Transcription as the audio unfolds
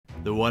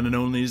The one and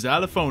only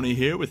Xylophoney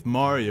here with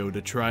Mario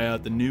to try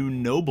out the new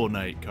Noble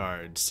Knight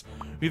cards.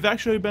 We've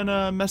actually been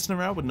messing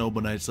around with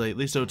Noble Knights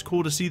lately, so it's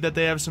cool to see that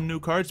they have some new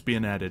cards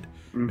being added.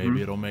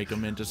 Maybe it'll make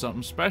them into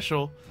something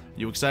special.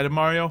 You excited,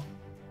 Mario?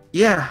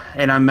 Yeah,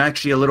 and I'm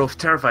actually a little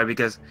terrified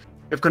because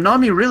if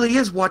Konami really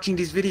is watching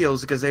these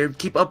videos, because they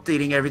keep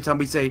updating every time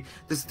we say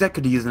this deck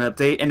could use an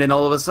update, and then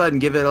all of a sudden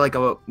give it like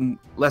a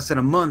less than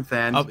a month,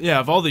 and yeah,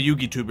 of all the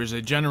Yugi tubers,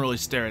 they generally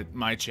stare at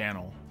my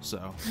channel.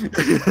 So,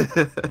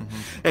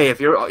 hey, if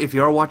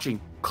you're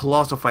watching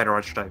Colossal Fighter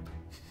Archetype,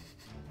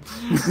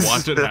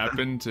 watch it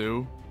happen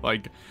too.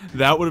 Like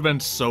that would have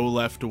been so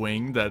left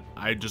wing that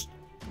I just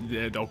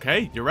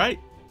okay, you're right.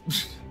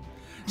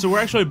 So we're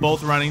actually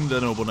both running the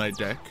Noble Knight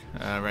deck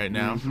right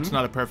now. It's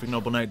not a perfect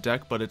Noble Knight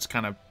deck, but it's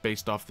kind of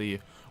based off the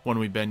one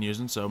we've been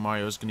using. So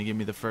Mario's going to give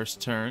me the first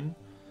turn.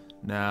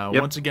 Now,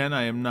 once again,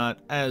 I am not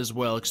as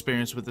well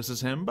experienced with this as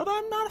him, but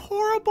I'm not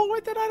horrible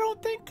with it, I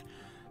don't think.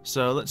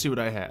 So let's see what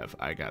I have.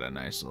 I got a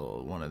nice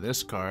little one of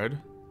this card.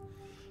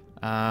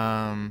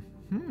 No,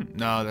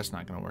 that's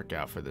not going to work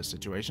out for this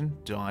situation.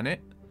 Darn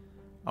it.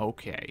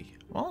 Okay.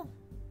 Well,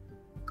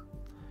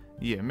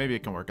 yeah, maybe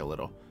it can work a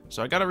little.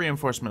 So I got a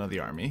reinforcement of the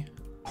army.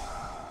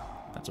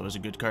 That's always a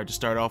good card to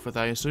start off with,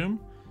 I assume.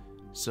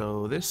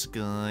 So this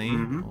guy,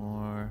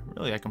 or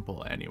really I can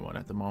pull anyone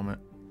at the moment.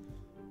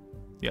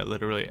 Yeah,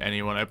 literally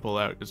anyone I pull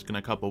out is going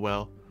to couple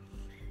well.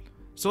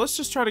 So let's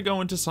just try to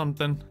go into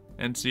something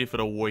and see if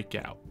it'll work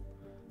out.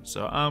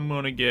 So I'm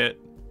going to get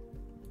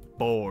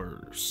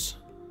boars.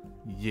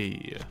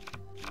 Yeah.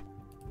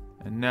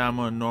 And now I'm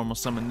going to normal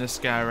summon this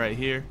guy right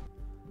here,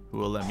 who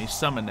will let me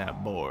summon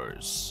that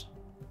boars.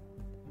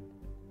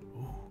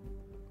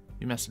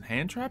 You messing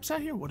hand traps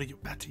out here? What are you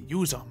about to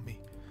use on me?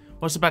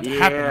 What's about to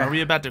happen? Are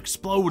we about to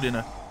explode in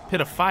a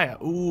pit of fire?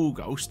 Ooh,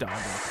 ghost dog.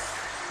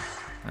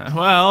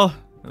 Well,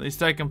 at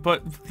least I can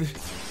put...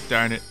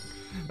 Darn it.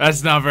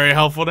 That's not very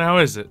helpful now,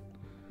 is it?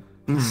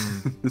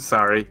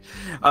 Sorry.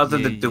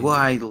 Do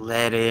I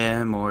let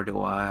him or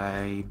do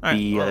I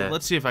be... Well,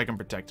 let's see if I can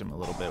protect him a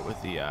little bit with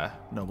the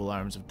Noble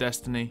Arms of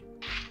Destiny.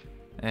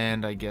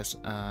 And I guess...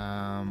 You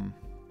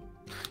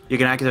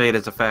can activate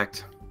its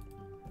effect.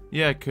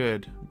 Yeah, I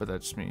could, but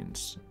that just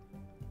means...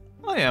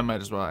 Oh yeah, I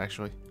might as well,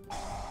 actually.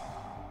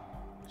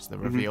 It's the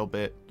reveal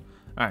bit.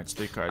 Alright, it's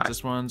 3 cards.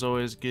 This one's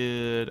always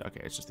good.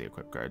 Okay, it's just the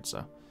equip card,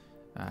 so...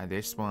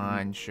 this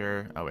one,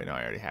 sure. Oh wait, no,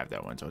 I already have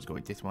that one, so let's go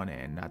with this one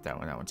and not that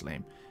one. That one's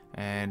lame.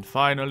 And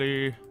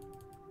finally...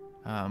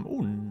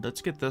 ooh,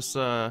 let's get this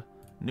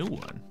new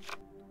one.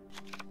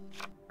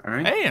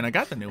 Alright. Hey, and I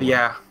got the new one.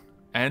 Yeah.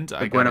 And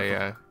I got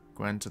a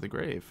Gwen to the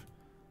grave.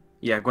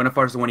 Yeah,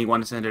 Gwynephar's the one you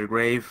want to send to the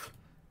grave.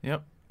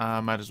 Yep.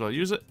 Might as well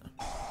use it,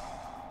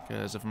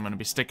 because if I'm going to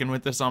be sticking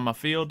with this on my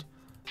field,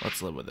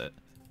 let's live with it.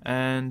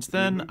 And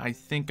then I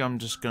think I'm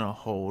just going to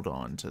hold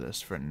on to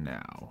this for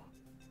now.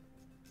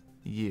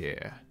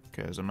 Yeah,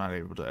 because I'm not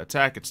able to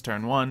attack. It's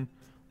turn 1.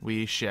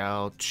 We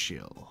shall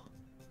chill.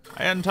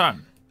 I end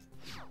time.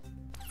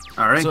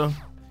 Alright. So,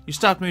 you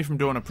stopped me from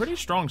doing a pretty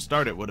strong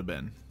start it would have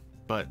been,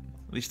 but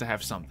at least I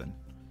have something.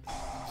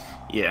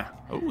 Yeah.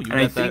 Oh, you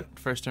got that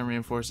first turn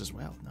reinforced as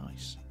well.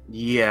 Nice.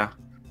 Yeah.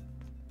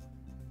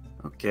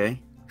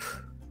 Okay.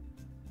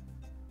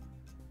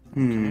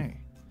 Okay.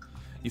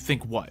 You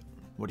think what?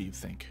 What do you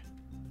think?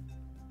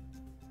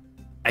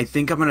 I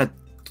think I'm gonna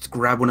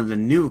grab one of the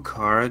new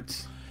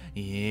cards.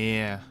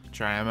 Yeah,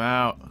 try them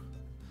out.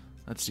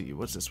 Let's see,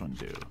 what's this one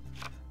do?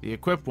 The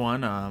equip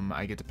one,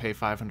 I get to pay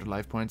 500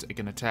 life points. It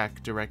can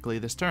attack directly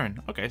this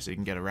turn. Okay, so you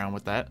can get around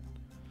with that.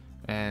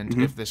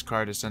 And if this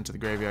card is sent to the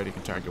graveyard, you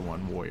can target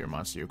one warrior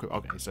monster you equip.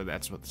 Okay, so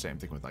that's what the same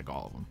thing with like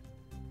all of them.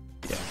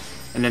 Yeah.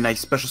 And then I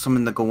special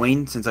summon the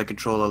Gawain since I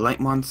control a light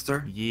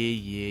monster.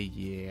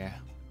 Yeah.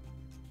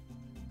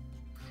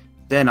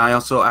 Then I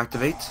also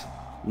activate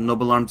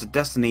Noble Arms of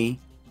Destiny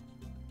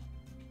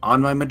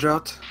on my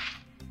Madrout.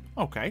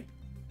 Okay.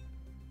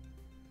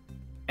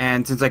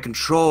 And since I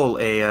control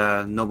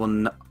a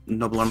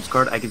Noble Arms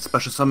card, I can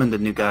special summon the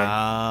new guy.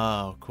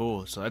 Oh,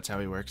 cool. So that's how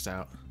he works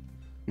out.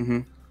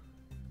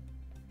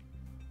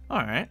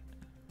 Alright.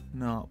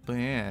 Not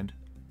bad.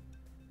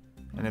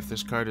 And if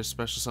this card is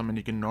special summon,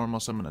 you can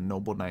normal summon a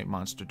Noble Knight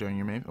monster during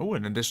your main... Oh,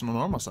 an additional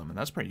normal summon.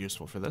 That's pretty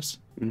useful for this.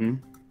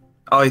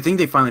 Oh, I think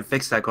they finally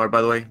fixed that card,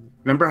 by the way.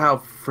 Remember how,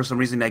 for some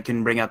reason, I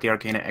couldn't bring out the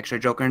Arcana Extra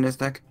Joker in this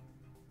deck?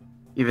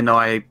 Even though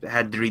I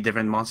had 3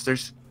 different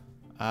monsters?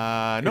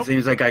 Nope. It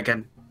seems like I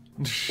can...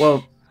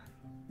 Well,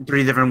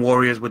 3 different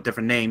warriors with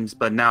different names,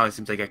 but now it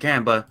seems like I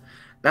can, but...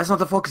 That's not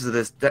the focus of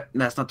this.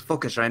 That's not the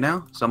focus right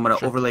now. So I'm going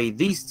to overlay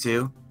these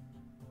 2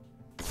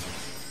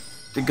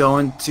 to go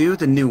into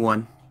the new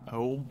one.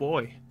 Oh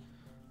boy.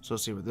 So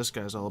let's see what this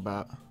guy's all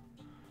about.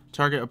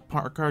 Target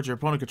a card your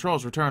opponent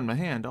controls, return my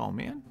hand. Oh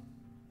man.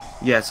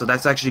 Yeah, so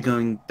that's actually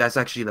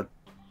the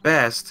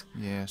best.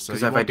 Yeah, so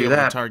if you I won't do be able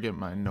that, to target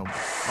my noble.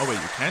 Oh wait,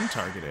 you can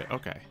target it.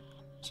 Okay.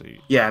 So you...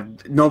 Yeah,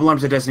 Noble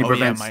Arms of Destiny oh,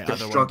 prevents yeah, my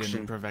destruction. other one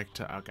didn't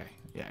prevent. Okay.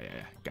 Yeah.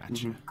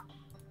 Gotcha.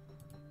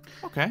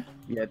 Okay.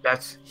 Yeah,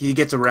 he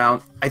gets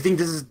around. I think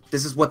this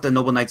is what the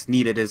Noble Knights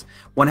needed. Is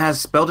one has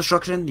spell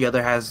destruction, the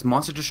other has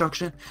monster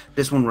destruction.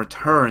 This one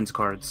returns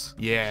cards.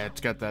 Yeah, it's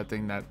got that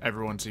thing that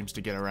everyone seems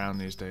to get around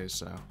these days,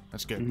 so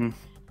that's good. Mm-hmm.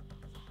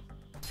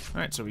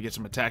 All right, so we get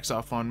some attacks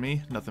off on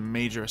me. Nothing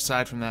major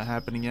aside from that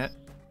happening yet.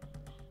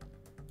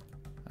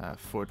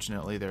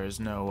 Fortunately, there's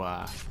no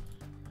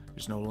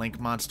link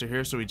monster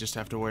here, so we just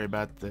have to worry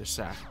about this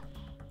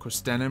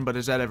Kostenin, but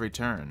is that every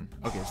turn?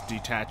 Okay, it's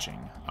detaching.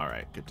 All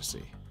right, good to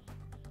see.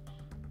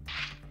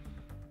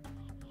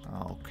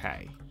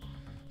 Okay,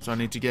 so I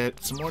need to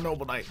get some more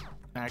Noble Knight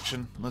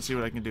action. Let's see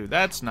what I can do.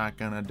 That's not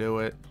gonna do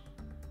it.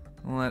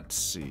 Let's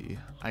see.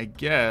 I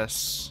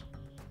guess.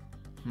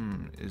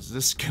 Is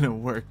this gonna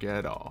work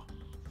at all?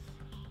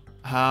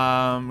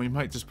 We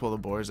might just pull the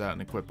boars out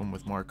and equip them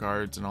with more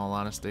cards. In all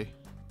honesty,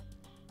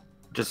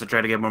 Just to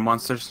try to get more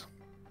monsters.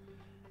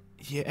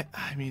 yeah.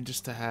 I mean,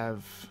 just to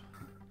have,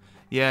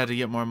 yeah, to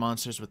get more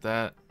monsters with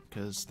that.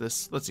 Because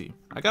this. Let's see.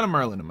 I got a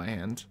Merlin in my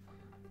hand.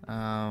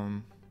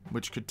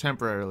 Which could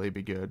temporarily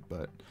be good,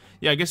 but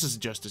yeah, I guess it's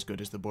just as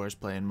good as the boars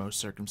play in most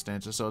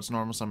circumstances, so it's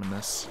normal summon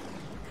this.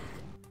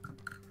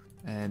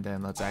 And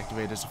then let's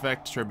activate his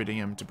effect, attributing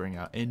him to bring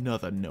out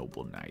another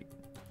Noble Knight.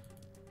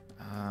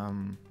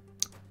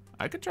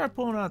 I could try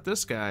pulling out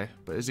this guy,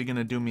 but is he going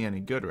to do me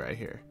any good right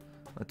here?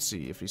 Let's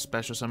see, if he's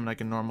special summon, I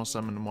can normal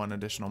summon one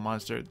additional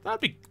monster.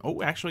 That'd be,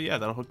 oh, actually, yeah,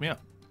 that'll hook me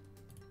up.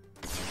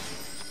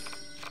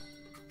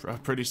 A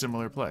pretty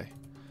similar play.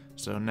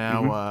 So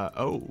now,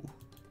 oh.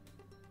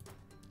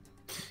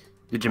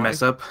 Did you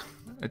mess up?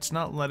 It's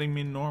not letting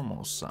me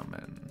normal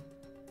summon.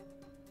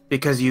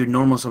 Because you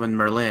normal summon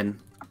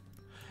Merlin.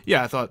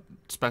 Yeah, I thought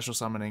special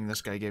summoning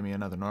this guy gave me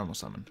another normal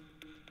summon.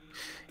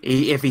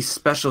 If he's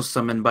special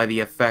summoned by the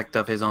effect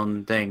of his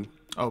own thing.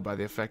 Oh, by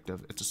the effect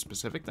of, it's a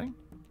specific thing?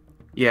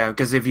 Yeah,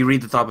 because if you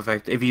read the top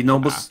effect, if you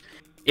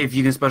if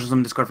you can special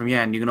summon this card from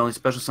Yan, you can only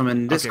special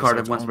summon this card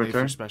at once per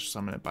turn. Special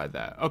summon it by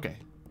that. Okay.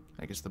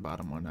 I guess the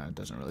bottom one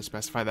doesn't really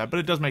specify that, but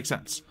it does make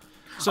sense.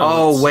 So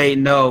oh wait,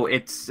 no,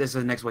 it's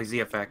an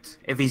XYZ effect.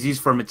 If he's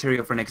used for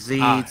material for an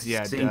XZ,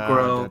 yeah,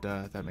 Synchro,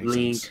 that makes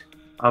Link sense.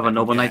 of a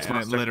Noble Knights and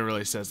monster. It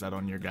literally says that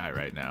on your guy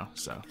right now,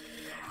 so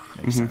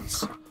makes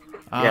sense.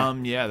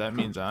 Yeah, that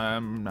means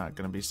I'm not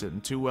gonna be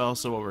sitting too well.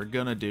 So what we're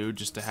gonna do,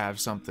 just to have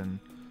something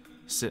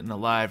sitting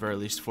alive, or at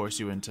least force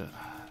you into.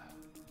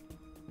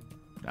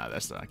 Nah,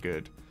 that's not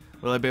good.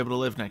 Will I be able to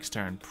live next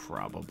turn?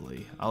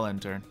 Probably. I'll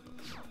end turn.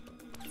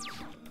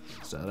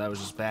 So that was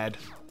just bad.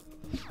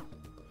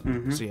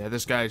 So yeah,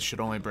 this guy should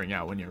only bring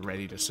out when you're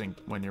ready to sync,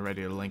 when you're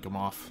ready to link him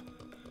off,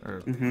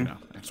 or you know,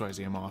 XYZ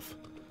him off.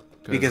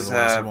 Because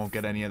otherwise you won't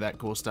get any of that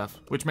cool stuff,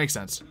 which makes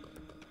sense.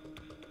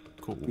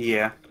 Cool.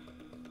 Yeah.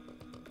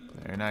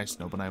 Very nice.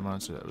 Noble Knight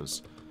monster that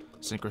was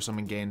synchro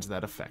summon gains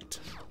that effect.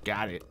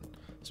 Got it.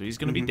 So he's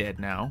gonna be dead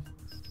now.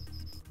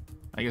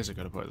 I guess I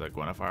could have put like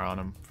Gwenifar on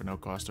him for no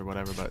cost or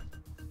whatever, but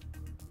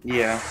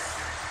yeah.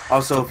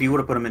 Also, if you would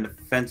have put him in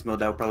defense mode,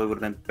 that probably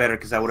would have been better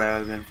because I would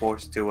have been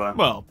forced to.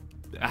 Well,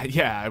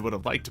 yeah, I would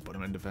have liked to put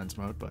him in defense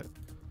mode, but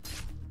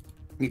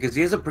because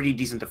he has a pretty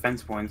decent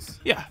defense points.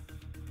 Yeah,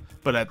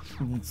 but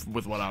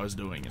with what I was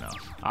doing, you know,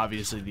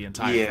 obviously the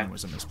entire thing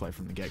was a misplay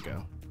from the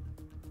get-go.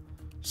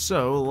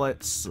 So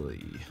let's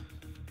see.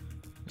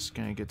 This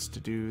guy gets to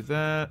do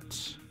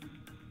that.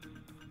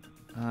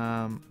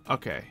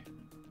 Okay.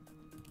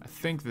 I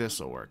think this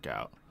will work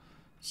out.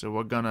 So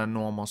we're gonna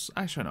normal.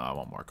 Actually, no, I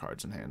want more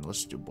cards in hand.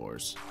 Let's do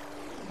boars.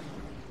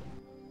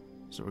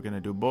 So we're gonna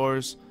do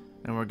boars,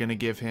 and we're gonna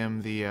give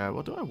him the.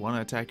 Well, do I want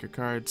to attack your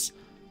cards?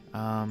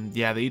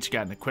 Yeah, they each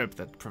got an equip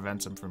that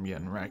prevents them from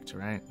getting wrecked,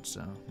 right?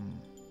 So,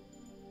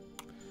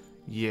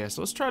 yeah.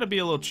 So let's try to be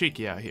a little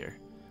cheeky out here.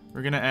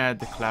 We're gonna add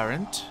the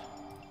Clarent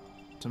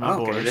to my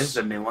boars. Okay, this is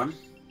a new one.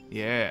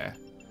 Yeah,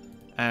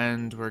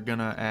 and we're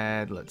gonna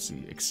add. Let's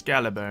see,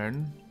 Excalibur,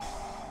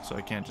 so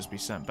I can't just be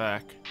sent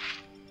back.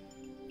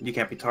 You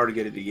can't be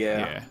targeted,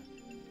 yeah.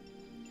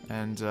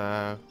 And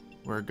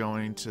we're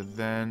going to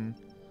then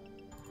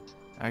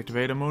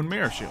activate a Moon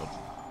Mirror Shield.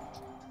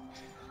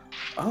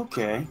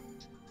 Okay.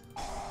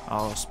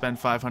 I'll spend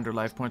 500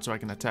 life points so I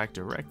can attack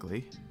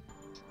directly.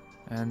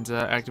 And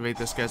activate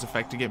this guy's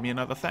effect to get me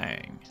another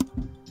thing.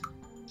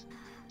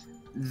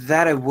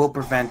 That I will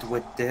prevent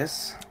with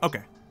this.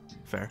 Okay,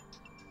 fair.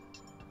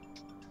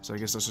 So I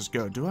guess let's just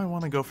go. Do I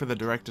want to go for the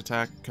direct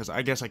attack? Because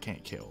I guess I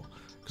can't kill.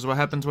 Because what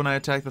happens when I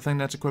attack the thing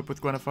that's equipped with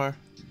Gwenifar?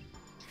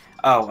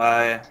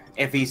 Oh,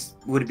 if he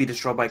would be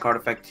destroyed by card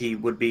effect, he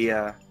would be,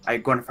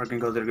 Gwenifar can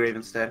go to the grave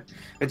instead.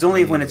 It's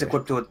only when it's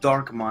equipped to a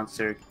dark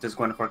monster does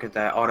Gwenifar get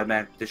that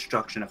automatic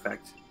destruction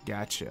effect.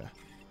 Gotcha.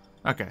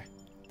 Okay,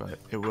 but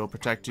it will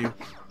protect you,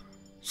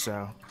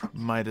 so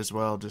might as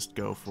well just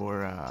go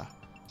for,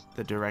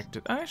 the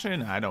directed. Actually,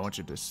 no, I don't want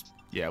you to,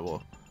 yeah,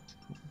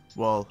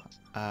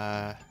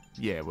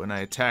 yeah, when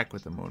I attack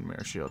with the Moon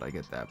Mirror Shield, I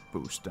get that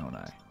boost, don't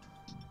I?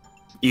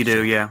 You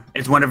do, yeah.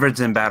 It's whenever it's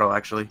in battle,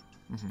 actually.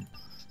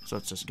 So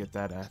let's just get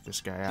that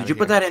this guy out. Did you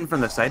put that in from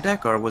the side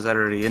deck, or was that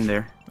already in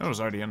there? That was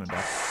already in the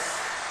deck.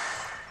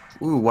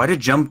 Ooh, why did it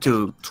jump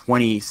to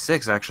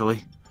 26,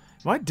 actually?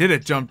 Why did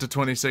it jump to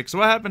 26?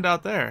 What happened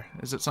out there?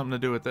 Is it something to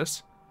do with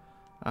this?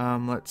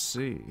 Let's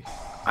see.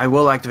 I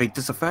will activate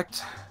this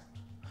effect.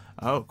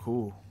 Oh,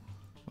 cool.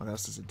 What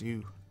else does it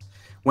do?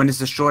 When it's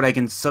destroyed, I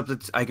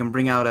can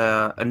bring out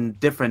a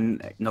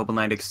different Noble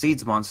Knight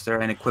Exceeds monster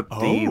and equip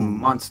the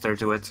monster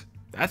to it.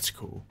 That's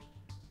cool.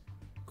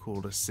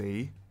 Cool to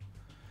see.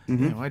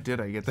 Mm-hmm. Yeah, why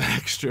did I get the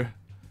extra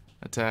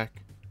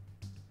attack?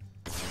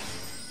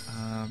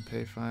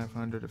 Pay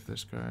 500 if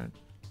this card.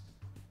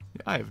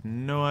 Yeah, I have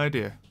no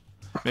idea.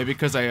 Maybe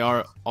because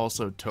I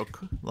also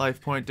took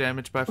life point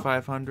damage by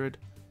 500.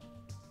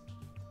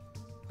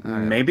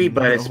 Maybe,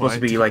 but it's supposed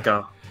to be like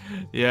a...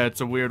 Yeah,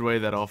 it's a weird way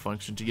that all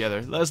function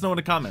together. Let us know in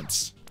the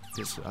comments,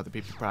 because other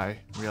people probably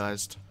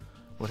realized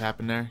what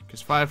happened there.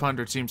 Because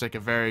 500 seems like a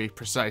very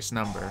precise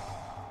number.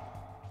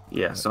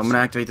 Yeah, so I'm going to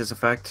activate this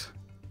effect.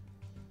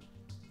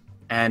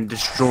 And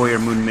destroy your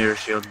Moon Mirror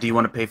Shield. Do you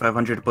want to pay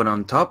 500 to put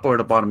on top or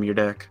the bottom of your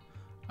deck?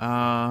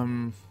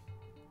 Well,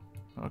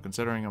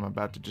 considering I'm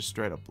about to just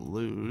straight up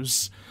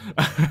lose,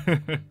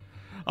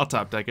 I'll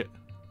top deck it.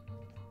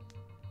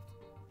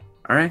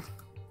 Alright.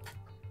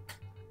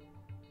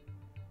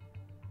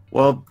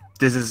 Well,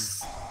 this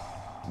is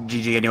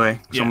GG anyway.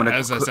 So Yeah, I'm gonna,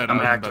 as I said, I'm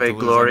gonna activate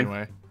Glory.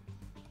 Anyway.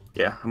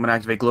 Yeah, I'm gonna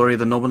activate Glory of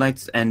the Noble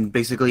Knights and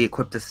basically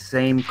equip the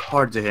same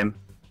card to him.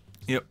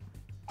 Yep.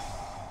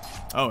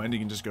 Oh, and you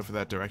can just go for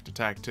that direct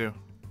attack too.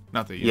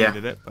 Not that you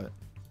needed it, but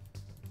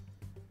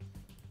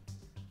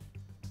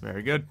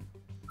very good.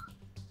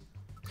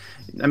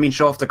 I mean,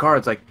 show off the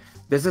cards. Like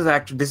this was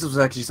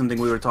actually something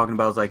we were talking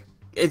about. Like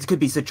it could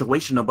be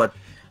situational, but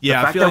yeah,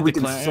 the fact I feel that like we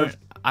can search...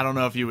 I don't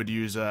know if you would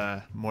use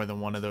more than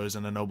one of those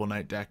in a Noble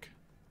Knight deck,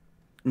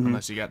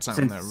 unless you got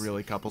something that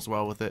really couples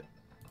well with it.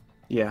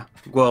 Yeah,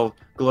 well,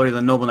 Glory of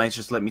the Noble Knights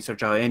just let me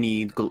search out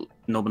any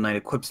Noble Knight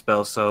equip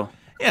spell, so...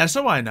 Yeah,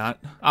 so why not?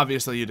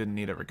 Obviously, you didn't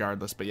need it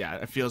regardless, but yeah,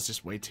 it feels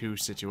just way too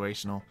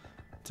situational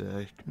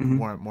to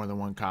warrant more than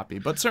one copy.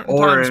 But certain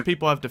times,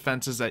 people have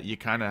defenses that you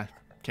kind of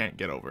can't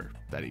get over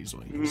that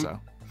easily, so...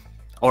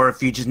 Or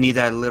if you just need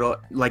that little...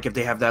 Like, if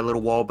they have that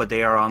little wall, but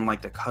they are on,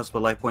 like, the cusp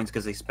of life points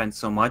because they spent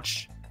so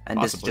much, and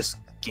this just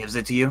gives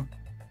it to you.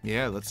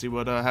 Yeah, let's see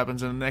what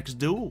happens in the next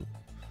duel.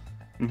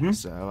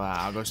 So,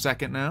 I'll go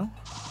second now.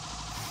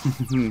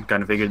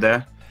 Kind of figured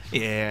that.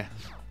 Yeah.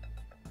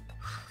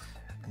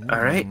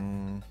 Alright.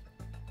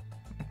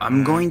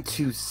 I'm going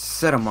to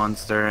set a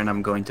monster, and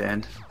I'm going to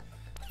end.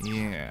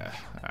 Yeah.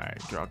 Alright,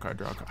 draw a card,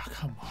 draw a card. Oh,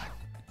 come on.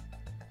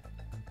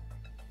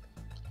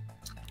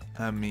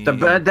 I mean...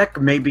 The deck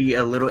may be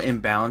a little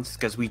imbalanced,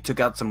 because we took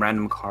out some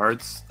random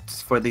cards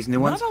for these new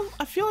ones.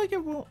 I feel like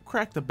it won't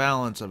crack the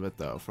balance of it,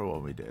 though, for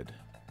what we did.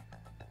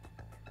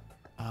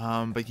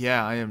 But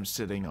yeah, I am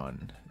sitting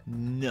on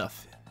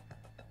nothing.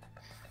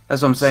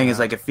 That's what I'm saying, is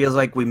like, it feels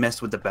like we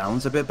messed with the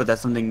balance a bit, but that's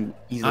something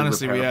easily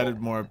honestly, repairable. we added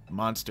more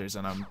monsters,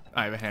 and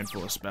I have a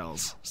handful of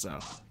spells, so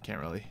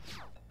can't really...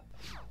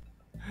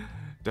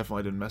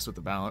 Definitely didn't mess with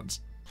the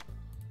balance.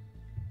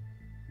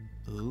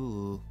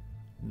 Ooh,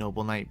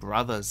 Noble Knight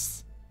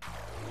Brothers.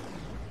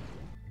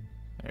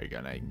 There you go,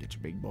 now you can get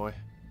your big boy.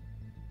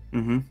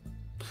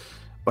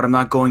 But I'm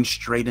not going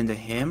straight into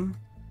him?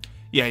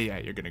 Yeah,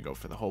 you're gonna go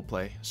for the whole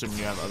play, assuming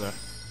you have other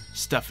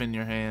stuff in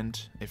your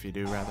hand, if you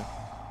do, rather.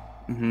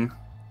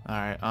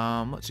 Alright,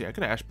 let's see, I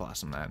could Ash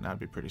Blossom that, and that'd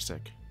be pretty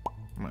sick.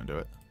 I'm gonna do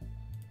it.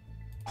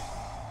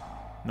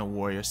 No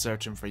warrior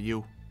searching for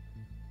you.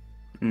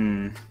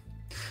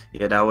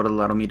 Yeah, that would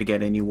allow me to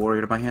get any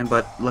warrior to my hand,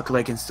 but luckily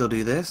I can still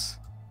do this.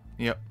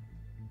 Yep.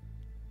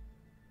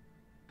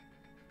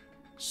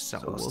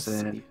 So we'll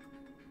send see.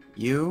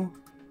 You,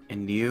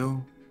 and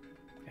you,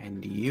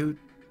 and you,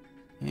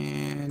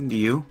 and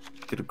you.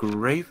 Get a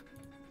grave.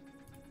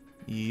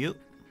 Yep.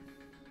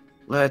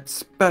 Let's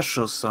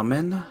special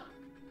summon.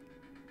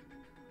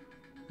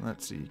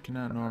 Let's see, you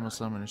cannot normal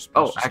summon or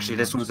special actually,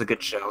 this one's a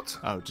good shout.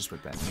 Oh, just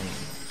with that name.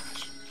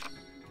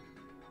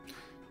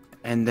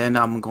 And then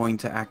I'm going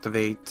to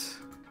activate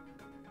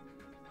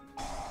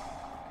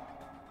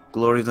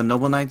Glory of the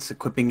Noble Knights,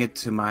 equipping it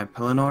to my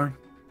Pelennor.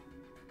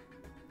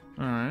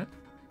 Alright.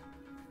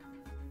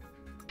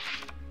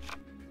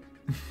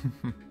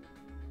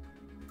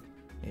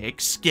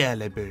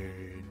 Excalibur.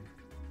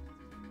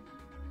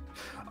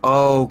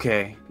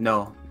 Okay,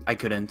 no, I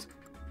couldn't.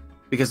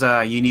 Because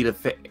you need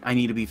I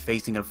need to be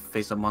facing a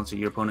face-up monster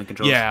your opponent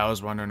controls. Yeah, I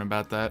was wondering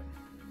about that.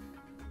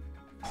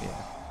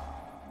 Yeah.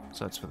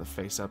 So that's for the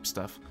face-up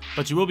stuff.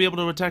 But you will be able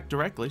to attack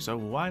directly, so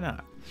why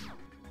not?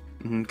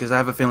 Because I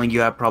have a feeling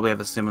you probably have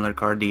a similar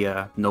card,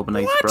 the Noble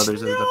Knights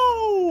Brothers.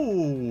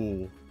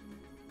 No!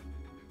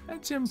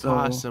 That's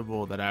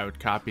impossible that I would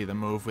copy the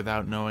move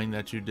without knowing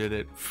that you did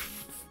it.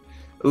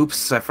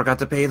 Oops, I forgot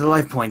to pay the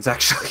life points,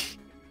 actually.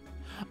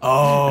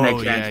 Oh, and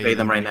I can't pay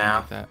them right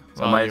now. That.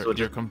 So Well, might as well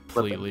you're just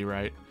completely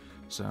right.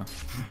 So,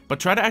 but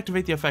try to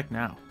activate the effect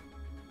now.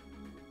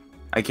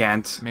 I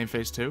can't. Main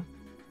phase 2?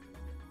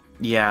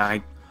 Yeah,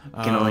 I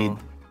can only...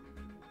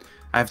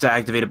 I have to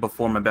activate it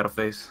before my battle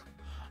phase.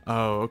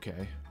 Oh, okay.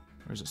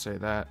 Where does it say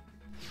that?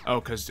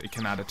 Oh, because it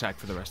cannot attack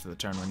for the rest of the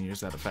turn when you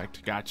use that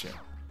effect. Gotcha.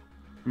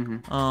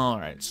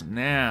 Alright, so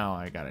now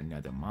I got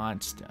another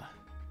monster.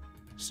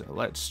 So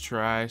let's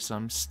try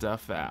some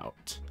stuff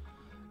out.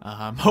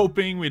 I'm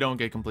hoping we don't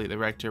get completely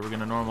wrecked here. We're going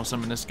to normal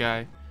summon this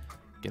guy,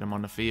 get him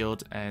on the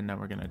field, and then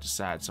we're going to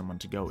decide someone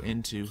to go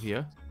into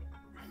here.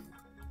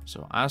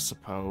 So I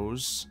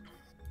suppose,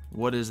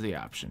 what is the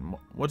option?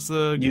 What's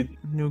the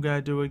new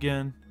guy do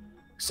again?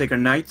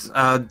 Sacred Knights.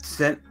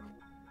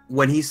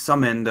 When he's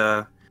summoned,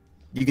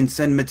 you can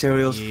send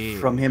materials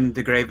from him to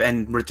the grave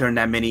and return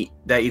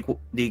the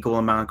equal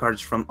amount of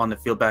cards from on the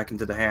field back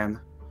into the hand.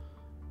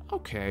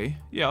 Okay,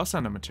 yeah, I'll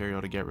send a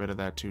material to get rid of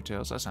that Two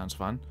Tails. That sounds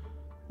fun.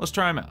 Let's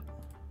try him out.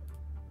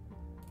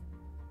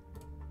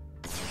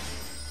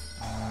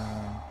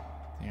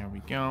 There we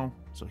go.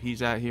 So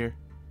he's out here.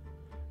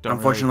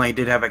 Unfortunately, I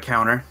did have a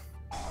counter.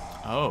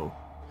 Oh.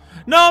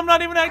 No, I'm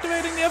not even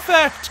activating the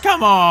effect!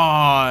 Come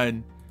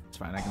on! It's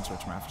fine, I can switch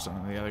him out for some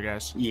of the other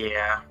guys.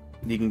 Yeah,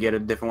 you can get a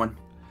different one.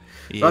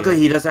 Yeah. Luckily,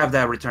 he does have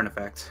that return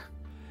effect.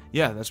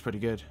 Yeah, that's pretty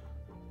good.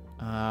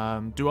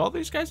 Do all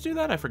these guys do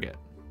that? I forget.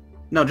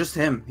 No, just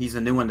him. He's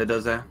the new one that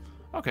does that.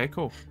 Okay,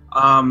 cool.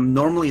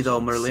 Normally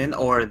though, Merlin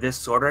or this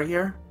sword right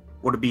here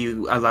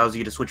allows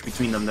you to switch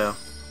between them though.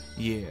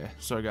 Yeah,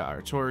 so I got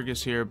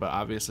Artorigus here, but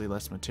obviously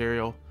less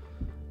material.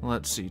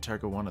 Let's see,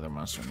 target one other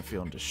monster in the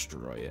field and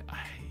destroy it.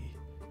 I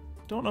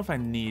don't know if I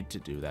need to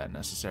do that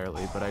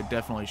necessarily, but I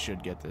definitely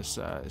should get this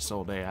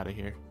Isolde out of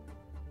here.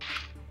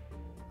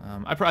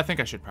 I think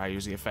I should probably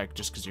use the effect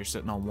just because you're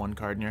sitting on one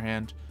card in your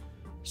hand.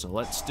 So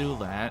let's do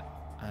that.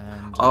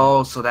 And,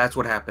 oh, so that's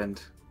what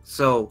happened.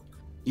 So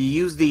you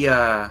use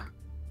the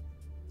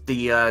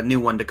new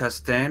one, the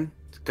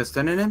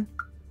Custeninen,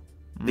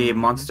 the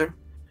monster,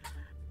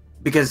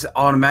 because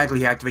automatically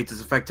he activates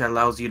this effect that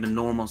allows you to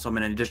normal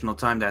summon an additional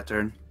time that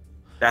turn.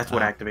 That's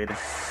what activated.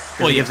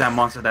 Well, it gives that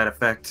monster that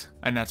effect.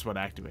 And that's what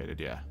activated,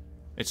 yeah.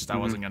 It's just I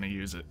wasn't going to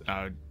use it.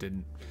 I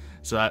didn't.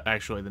 So that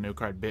actually, the new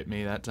card bit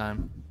me that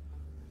time.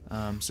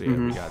 So yeah,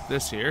 we got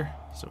this here.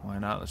 So why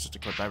not? Let's just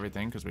equip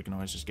everything, because we can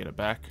always just get it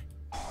back.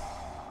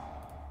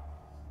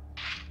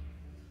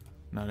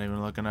 Not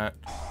even looking at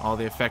all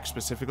the effects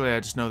specifically. I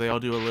just know they all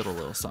do a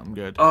little something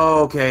good.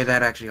 Oh, okay.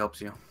 That actually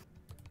helps you.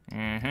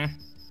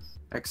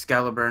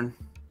 Excalibur.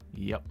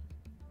 Yep.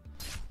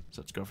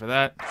 So let's go for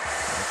that.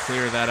 I'll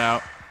clear that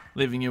out,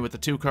 leaving you with a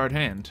 2-card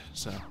hand.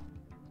 So.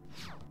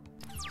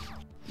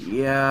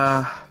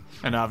 Yeah.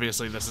 And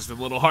obviously this is a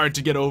little hard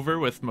to get over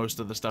with most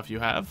of the stuff you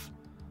have.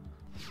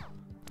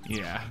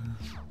 Yeah.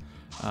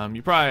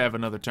 You probably have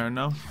another turn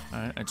though.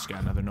 Alright, I just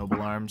got another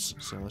Noble Arms,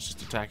 so let's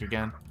just attack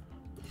again.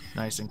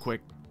 Nice and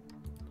quick.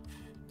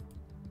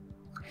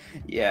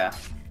 Yeah.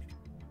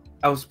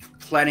 I was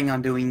planning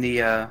on doing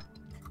the,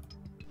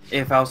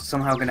 if I was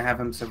somehow going to have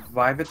him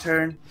survive a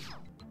turn,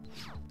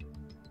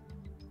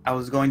 I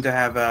was going to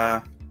have,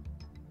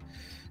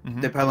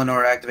 the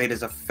Pelennor activate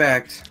his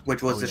effect,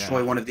 which was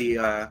destroy one of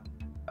the,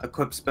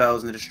 equip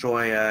spells and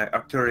destroy,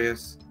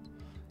 Arcturus.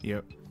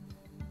 Yep.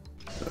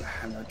 I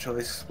have no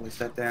choice. Place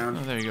that down.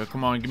 Oh, there you go.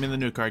 Come on, give me the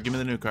new card. Give me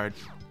the new card.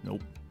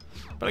 Nope.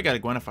 But I got a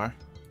Gwennifer.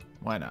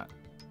 Why not?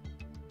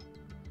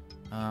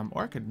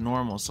 Or I could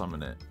normal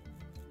summon it.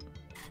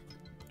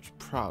 There's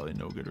probably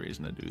no good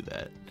reason to do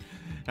that.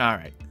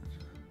 Alright.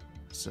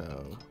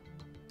 So,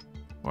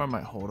 or I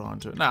might hold on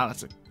to it. No,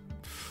 that's a.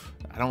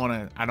 I don't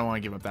wanna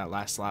give up that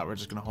last slot. We're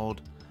just gonna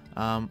hold.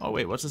 Oh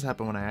wait, what's this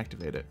happen when I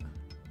activate it?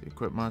 The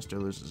equipped monster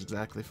loses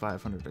exactly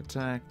 500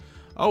 attack.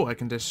 Oh, I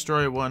can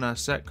destroy one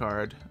set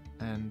card,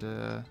 and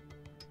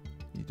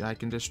I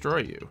can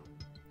destroy you.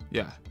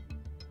 Yeah.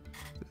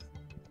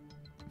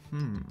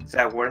 Is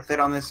that worth it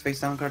on this face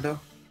down card though?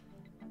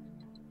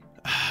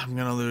 I'm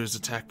gonna lose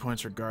attack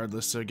points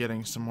regardless, so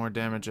getting some more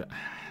damage,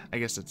 I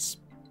guess it's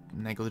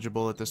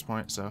negligible at this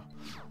point, so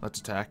let's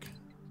attack.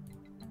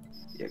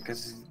 Yeah,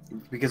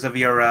 because of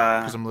your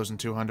because I'm losing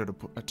 200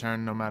 a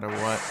turn no matter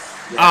what.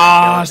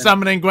 Yeah,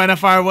 summoning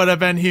Gwennifer would have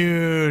been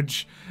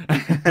huge.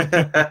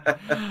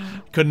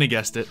 Couldn't have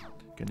guessed it.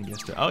 Couldn't have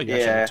guessed it. Oh, you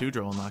actually have 2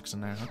 Droll knocks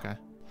in there. Okay.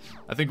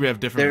 I think we have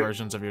different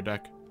versions of your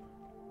deck.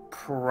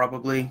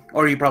 Probably.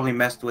 Or you probably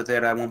messed with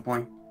it at one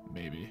point.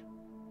 Maybe.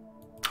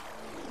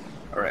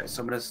 Alright,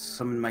 so I'm gonna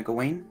summon my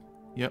Gawain.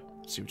 Yep.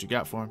 See what you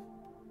got for him.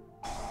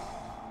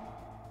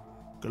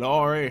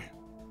 Glory.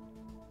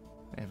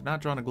 I have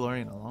not drawn a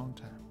Glory in a long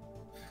time.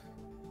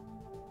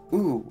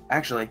 Ooh,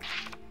 actually.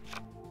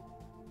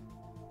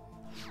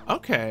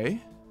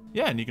 Okay.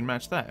 Yeah, and you can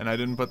match that. And I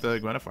didn't put the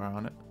Gwennifer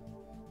on it.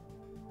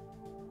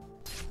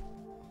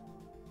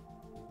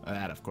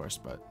 That, of course,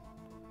 but...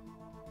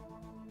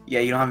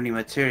 Yeah, you don't have any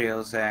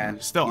materials, and...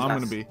 Still, I'm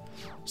going to be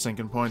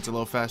sinking points a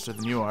little faster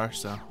than you are,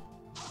 so...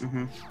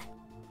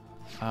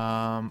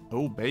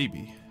 Oh,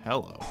 baby.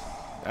 Hello.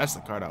 That's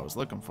the card I was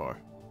looking for.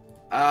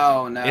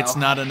 Oh, no. It's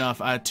not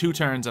enough. I had 2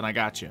 turns and I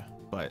got you,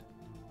 but...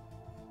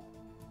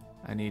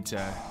 I need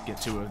to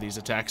get 2 of these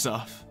attacks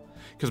off.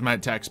 Because my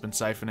attack's been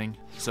siphoning.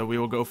 So we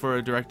will go for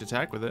a direct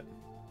attack with it.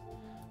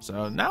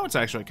 So now it's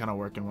actually kind of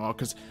working well.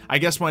 Because I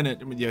guess when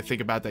you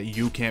think about that,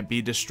 you can't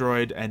be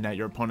destroyed. And that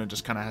your opponent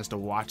just kind of has to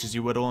watch as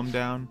you whittle him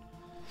down.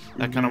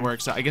 That kind of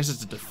works out. I guess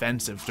it's a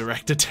defensive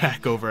direct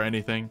attack over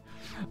anything.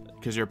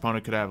 Because your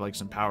opponent could have like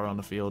some power on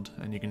the field,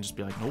 and you can just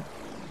be like, nope.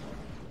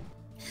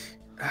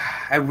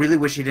 I really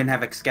wish he didn't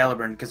have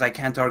Excalibur, because I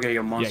can't target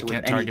your monster with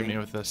anything. Yeah, can't target me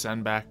with the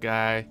send back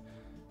guy.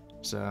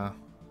 So.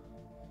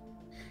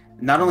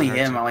 Not only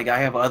him, like I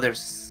have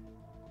others.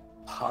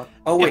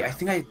 Oh wait, I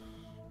think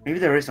maybe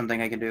there is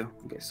something I can do.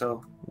 Okay,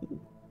 so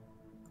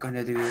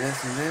gonna do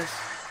this and this.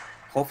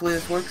 Hopefully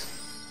this works.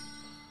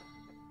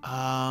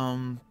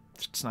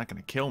 It's not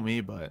gonna kill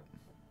me, but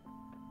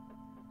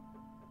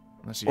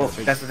unless you. Well,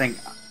 that's the thing.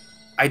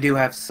 I do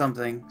have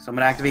something, so I'm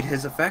gonna activate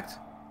his effect.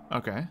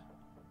 Okay.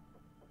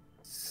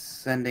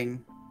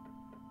 Sending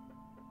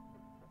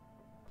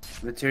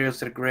materials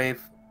to the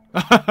grave.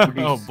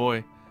 Oh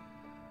boy.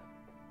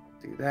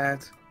 Do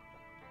that.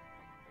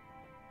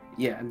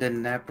 Yeah, and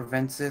then that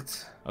prevents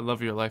it. I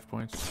love your life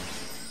points.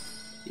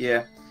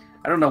 Yeah.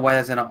 I don't know why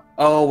that's in a...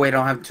 Oh, wait, I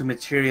don't have 2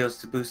 materials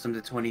to boost them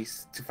to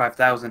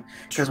 5,000.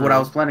 Because what I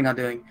was planning on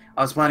doing,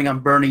 I was planning on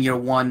burning your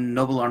 1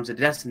 Noble Arms of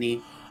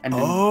Destiny and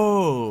then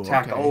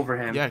attack over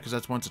him. Yeah, because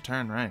that's once a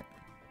turn, right?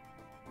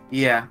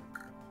 Yeah.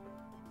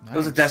 Nice. It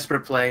was a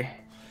desperate play,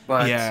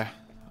 but... Yeah,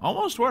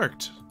 almost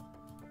worked.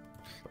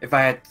 If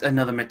I had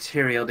another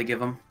material to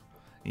give him.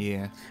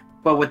 Yeah.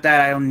 But with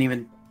that, I don't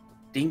even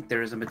think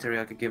there is a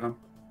material I could give him.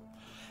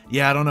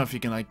 Yeah, I don't know if you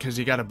can, like, because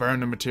you got to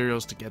burn the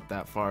materials to get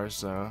that far,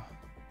 so...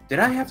 Did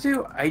I have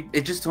to?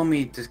 It just told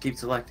me to keep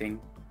selecting.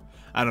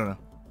 I don't know.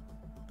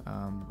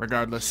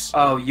 Regardless.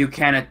 Oh, you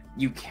can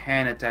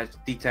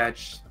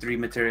detach 3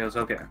 materials.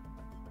 Okay.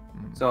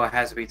 So it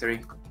has to be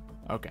 3.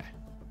 Okay.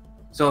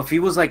 So if he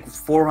was like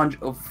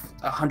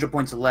 100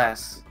 points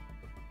less.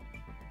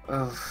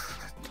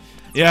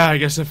 Yeah, I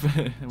guess if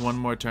 1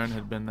 more turn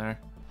had been there.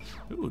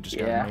 Ooh, just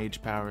got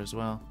mage power as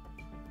well.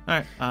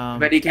 All right.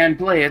 But he can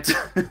play it.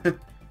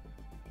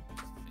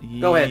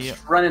 Go ahead,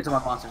 run into my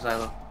monster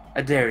silo.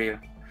 I dare you.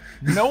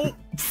 Nope.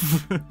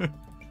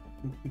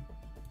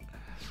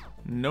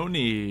 No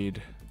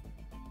need.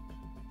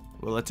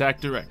 We'll attack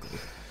directly.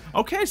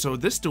 Okay, so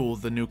this duel,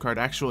 the new card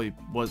actually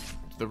was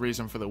the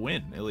reason for the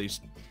win, at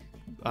least.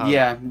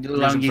 Yeah, the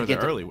reason for the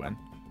early win.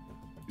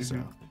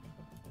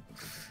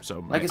 So,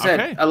 like I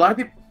said, a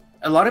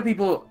lot of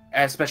people,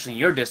 especially in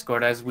your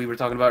Discord, as we were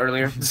talking about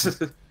earlier,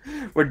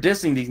 were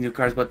dissing these new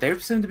cards, but they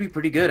seem to be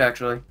pretty good,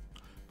 actually.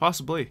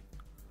 Possibly.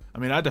 I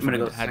mean, I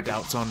definitely had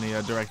doubts on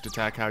the direct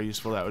attack, how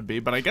useful that would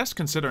be, but I guess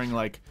considering,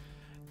 like,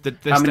 this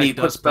deck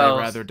does play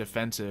rather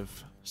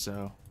defensive,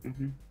 so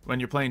when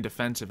you're playing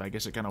defensive, I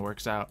guess it kind of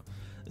works out.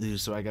 Ooh,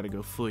 so I gotta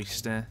go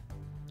first.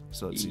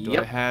 So let's see,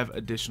 do I have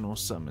additional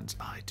summons?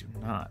 I do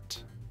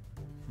not.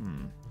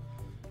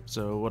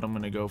 So what I'm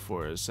gonna go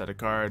for is set a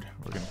card,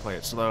 we're gonna play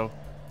it slow,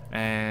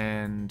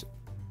 and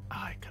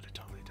I could have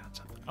totally done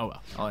something. Oh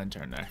well, I'll end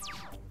turn there.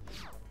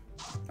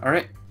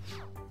 Alright.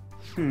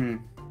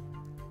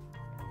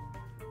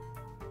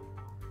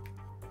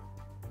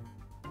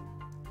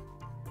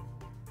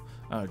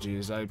 Oh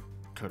geez, I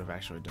could have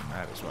actually done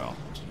that as well.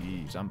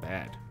 Jeez, I'm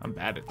bad. I'm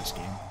bad at this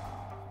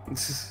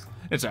game.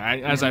 It's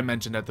alright. As I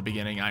mentioned at the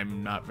beginning,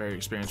 I'm not very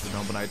experienced with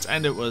Noble Knights,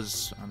 and it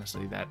was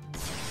honestly that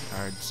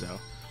hard. So,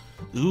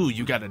 ooh,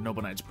 you got a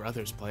Noble Knights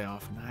Brothers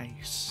playoff.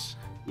 Nice.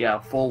 Yeah,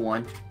 full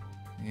one.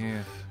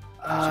 Yeah.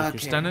 So if your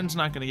Stenon's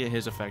not gonna get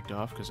his effect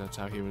off because that's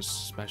how he was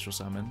special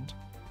summoned.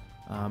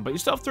 But you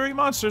still have 3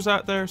 monsters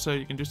out there, so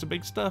you can do some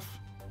big stuff.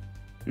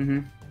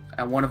 And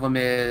one of them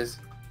is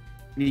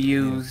you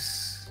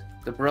use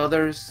the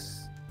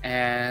brothers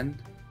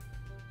and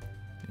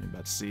you're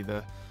about to see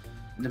the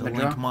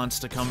Link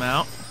monster come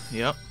out.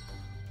 Yep.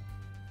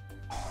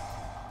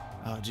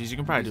 Oh geez, you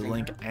can probably do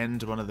Link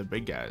and one of the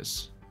big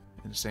guys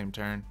in the same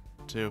turn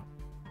too.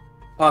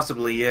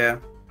 Possibly, yeah.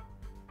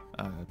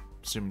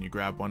 Assuming you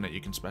grab one that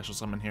you can special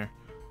summon here.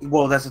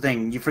 Well, that's the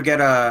thing. You forget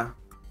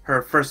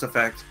her first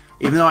effect.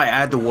 Even though I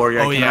add the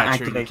warrior, I cannot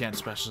activate. You can't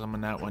special summon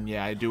that one.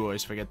 Yeah, I do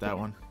always forget that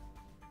one.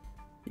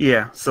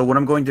 Yeah, so what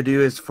I'm going to do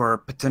is for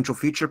potential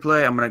future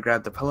play, I'm going to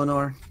grab the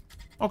Pelennor.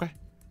 Okay.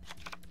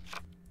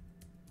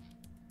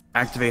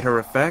 Activate her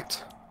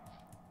effect.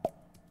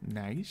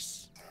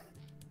 Nice.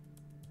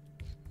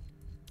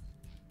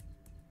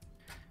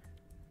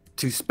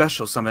 To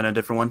special summon a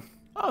different one.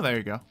 Oh, there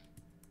you go.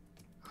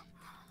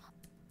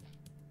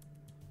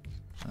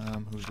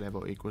 Whose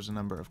level equals the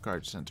number of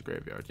cards sent to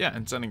graveyard. Yeah,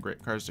 and sending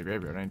great cards to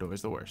graveyard ain't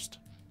always the worst.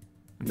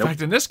 In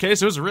fact, in this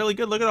case, it was really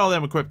good. Look at all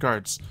them equipped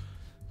cards.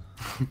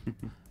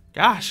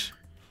 Gosh.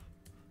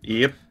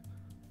 Yep.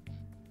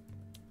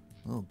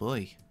 Oh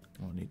boy.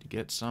 We'll need to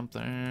get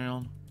something.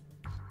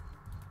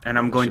 And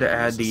I'm going to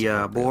add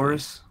the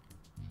boars.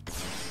 To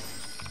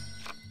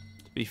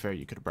be fair,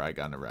 you could have probably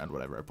gotten around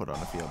whatever I put on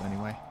the field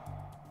anyway.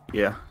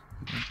 Yeah.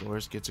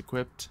 Boars gets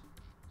equipped.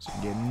 So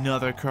you can get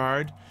another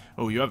card.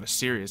 Oh, you have a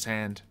serious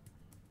hand.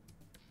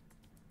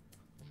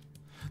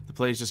 The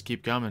plays just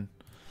keep coming.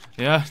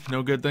 Yeah,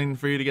 no good thing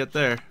for you to get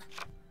there.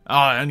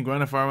 Oh, and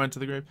Gwynethar went to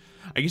the grave.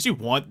 I guess you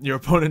want your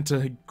opponent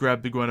to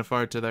grab the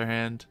Gwynethar to their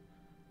hand.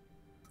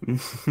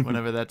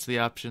 Whenever that's the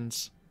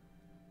options.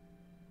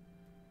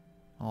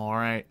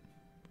 Alright.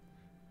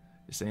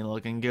 This ain't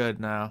looking good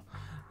now.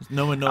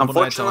 No Noble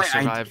Knights all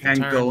survive the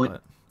turn,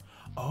 but...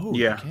 Oh,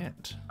 yeah. You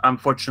can't.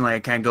 Unfortunately, I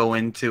can't go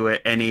into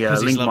any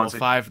Link Link level monster.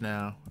 5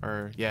 now,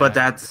 or yeah. But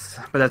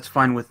that's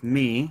fine with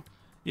me.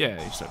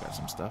 Yeah, you still got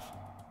some stuff.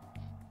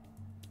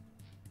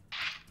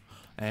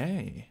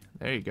 Hey,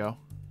 there you go.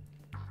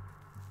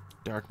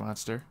 Dark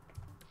monster.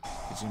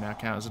 Because you now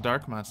count as a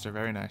dark monster.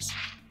 Very nice.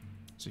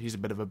 So he's a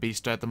bit of a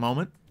beast at the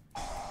moment.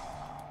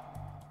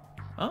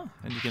 Oh,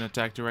 and you can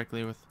attack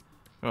directly with...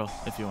 Well,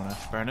 if you want to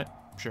burn it.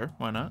 Sure,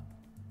 why not?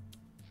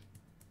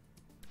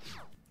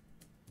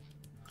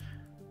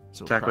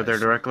 So Attack with her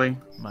directly,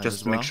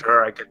 just to make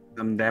sure I get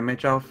some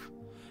damage off.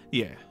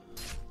 Yeah.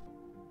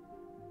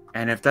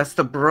 And if that's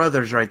the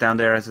brothers right down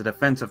there as a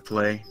defensive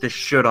play, this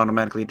should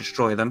automatically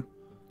destroy them.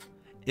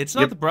 It's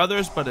not the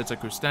brothers, but it's a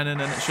Kustenin,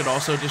 and it should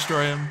also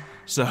destroy him.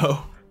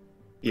 So.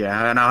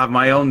 Yeah, and I'll have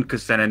my own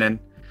Kustenin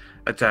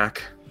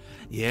attack.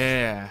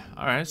 Yeah.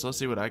 All right. So let's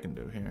see what I can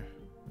do here.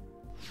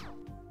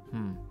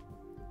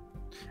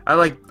 I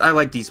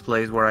like these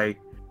plays where I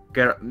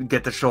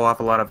get to show off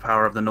a lot of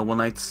power of the Noble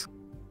Knights.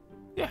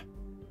 Yeah.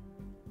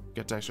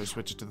 Get to actually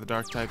switch it to the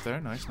dark type there.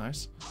 Nice,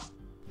 nice.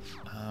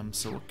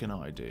 So what can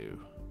I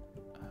do?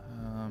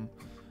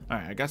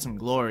 Alright, I got some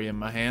glory in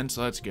my hand,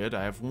 so that's good.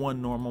 I have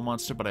one normal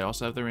monster, but I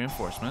also have the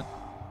reinforcement.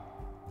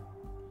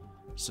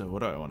 So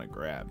what do I want to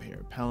grab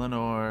here?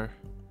 Pelennor.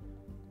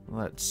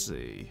 Let's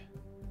see.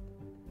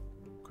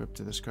 Equip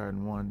to this card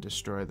in 1,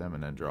 destroy them,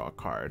 and then draw a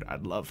card.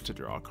 I'd love to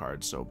draw a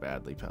card so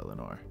badly,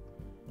 Pelennor.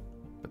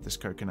 But this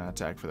card cannot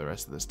attack for the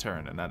rest of this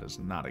turn, and that is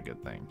not a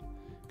good thing.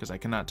 Because I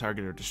cannot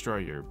target or destroy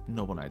your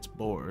Noble Knight's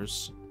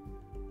boars.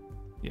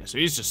 Yeah, so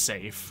he's just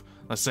safe.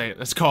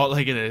 Let's call it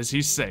like it is.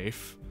 He's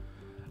safe.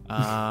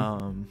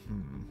 I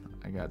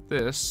got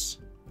this.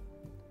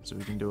 So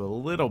we can do a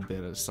little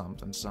bit of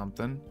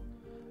something.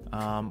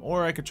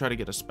 Or I could try to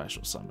get a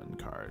special summon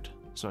card.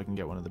 So I can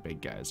get one of the big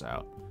guys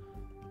out.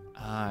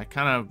 I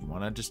kind of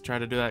want to just try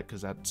to do that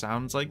because that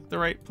sounds like the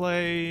right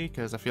play.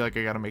 Because I feel like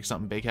I got to make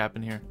something big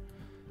happen here.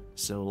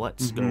 So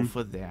let's go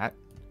for that.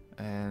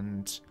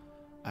 And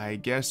I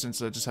guess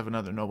since I just have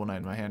another Noble Knight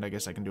in my hand, I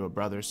guess I can do a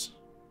Brothers.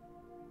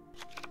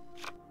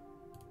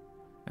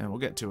 And we'll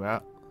get 2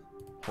 out.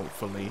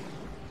 Hopefully.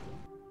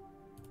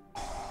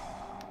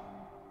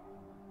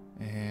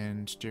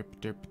 And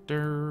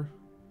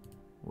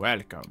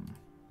welcome.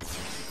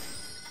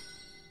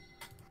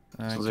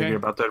 Okay. So you're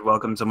about to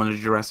welcome someone to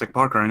Jurassic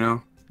Park right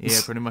now. Yeah,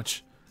 pretty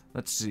much.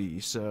 Let's see.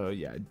 So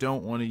yeah, I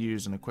don't want to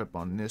use an equip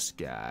on this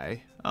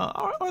guy.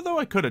 Although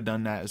I could have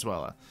done that as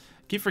well. I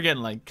keep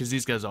forgetting, like, because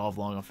these guys all have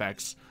long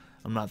effects.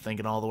 I'm not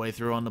thinking all the way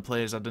through on the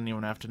plays. I didn't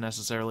even have to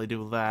necessarily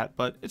do that,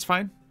 but it's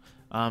fine.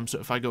 So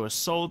if I go a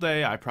Soul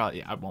Day, I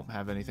won't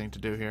have anything to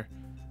do here.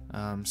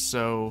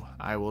 So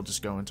I will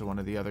just go into one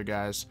of the other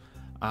guys.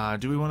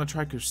 Do we want to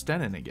try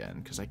Kustenin again?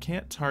 Because I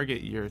can't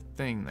target your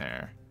thing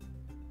there.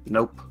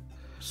 Nope.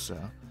 So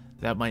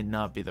that might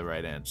not be the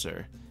right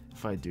answer.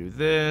 If I do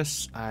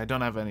this, I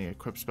don't have any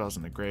equip spells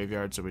in the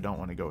graveyard, so we don't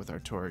want to go with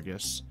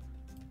Artorigus.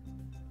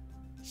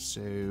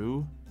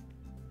 So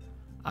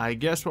I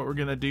guess what we're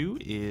going to do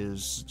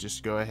is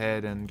just go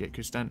ahead and get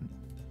Kustenin.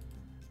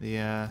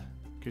 The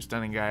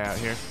Kustenin guy out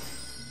here.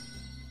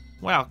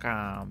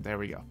 Welcome. There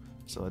we go.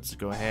 So let's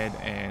go ahead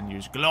and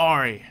use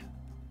Glory.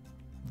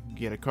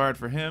 Get a card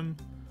for him.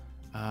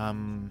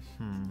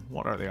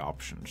 What are the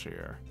options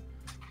here?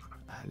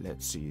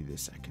 Let's see.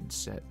 This I can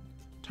set.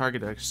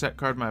 Target a set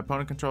card my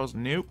opponent controls.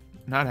 Nope.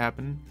 Not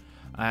happening.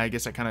 I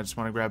guess I kind of just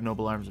want to grab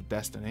Noble Arms of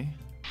Destiny.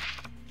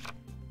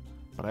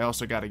 But I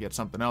also got to get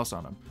something else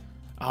on him.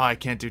 Oh, I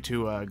can't do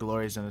 2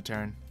 Glories in a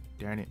turn.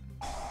 Darn it.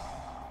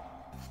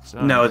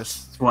 So no,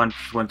 it's one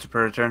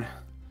per turn.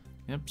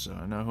 Yep, so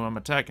I know who I'm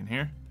attacking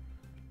here.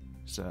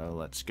 So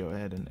let's go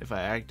ahead and if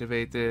I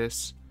activate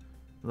this,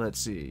 let's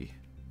see.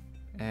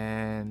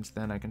 And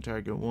then I can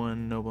target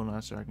 1 Noble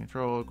Monster I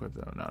control. Equip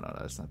the, no,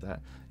 that's not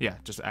that. Yeah,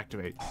 just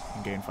activate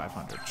and gain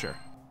 500. Sure.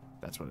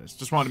 That's what it is.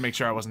 Just wanted to make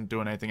sure I wasn't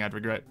doing anything I'd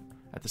regret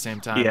at the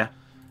same time. Yeah.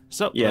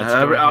 So,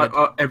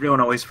 yeah, everyone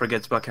always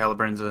forgets about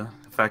Caliburn's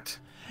effect.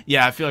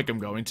 Yeah, I feel like I'm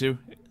going to.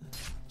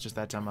 Just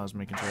that time I was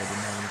making sure I didn't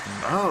have anything.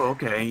 Oh,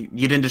 okay.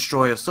 You didn't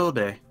destroy a Soul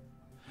Day.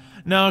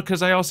 No,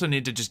 because I also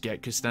need to just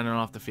get Kustenin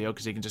off the field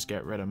because he can just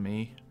get rid of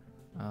me.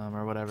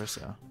 Or whatever,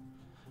 so.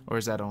 Or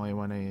is that only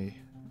when a...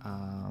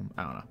 I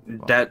don't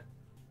know.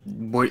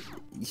 Well,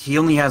 he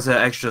only has an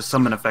extra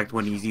summon effect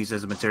when he's used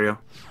as a material.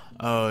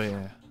 Oh,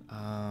 yeah.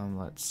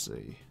 Let's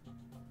see.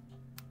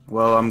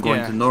 Well, I'm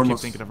going to normal...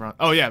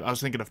 Oh, yeah, I was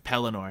thinking of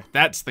Pelennor.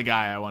 That's the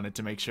guy I wanted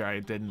to make sure I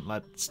didn't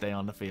let stay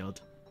on the field.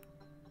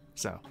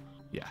 So,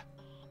 yeah.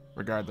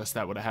 Regardless,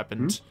 that would have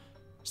happened.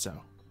 So.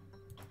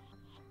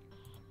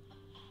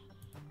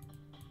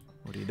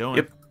 What are you doing?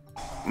 Yep.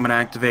 I'm going to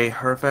activate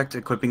her effect,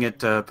 equipping it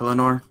to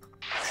Pelennor.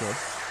 Sure.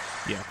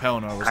 Yeah,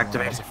 Pelennor was the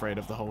one I was afraid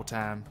of the whole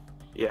time.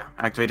 Yeah,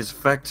 activate his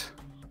effect.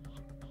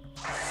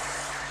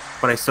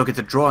 But I still get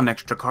to draw an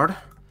extra card.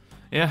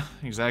 Yeah,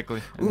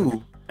 exactly.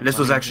 Ooh, and this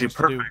was actually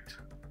perfect.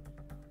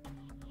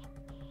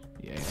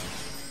 Yeah.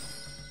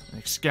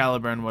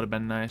 Excalibur would have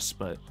been nice,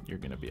 but you're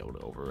gonna be able to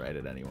override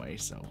it anyway,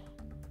 so.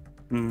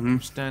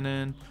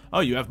 Stennin. Oh,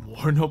 you have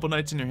more Noble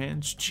Knights in your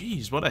hands?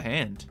 Jeez, what a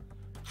hand.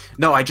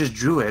 No, I just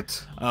drew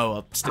it. Oh,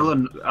 well, still.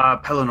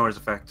 Pelinor's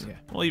effect. Yeah.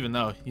 Well, even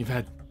though you've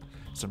had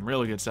some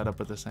really good setup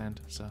with this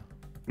hand, so.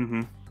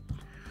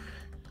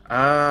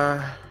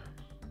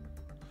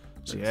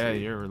 So yeah,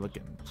 you're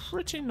looking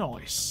pretty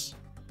nice.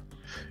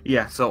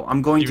 Yeah, so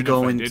I'm going to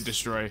go in. Even if I did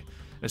destroy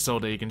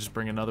Isolde, you can just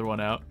bring another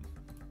one out.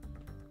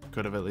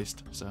 Could have at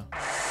least, so.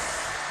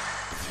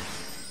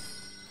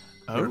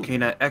 Oh.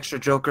 Arcana extra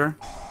Joker.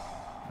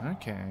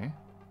 Okay.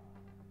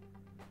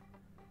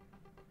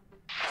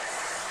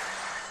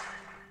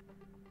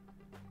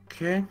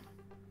 Okay.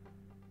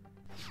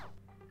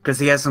 Because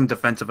he has some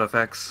defensive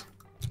effects.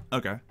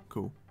 Okay,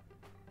 cool.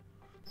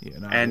 Yeah,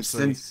 no, and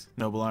since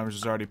Noble Arms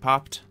is already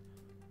popped.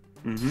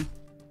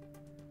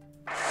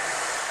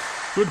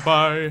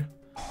 Goodbye.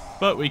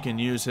 But we can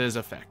use his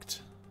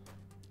effect.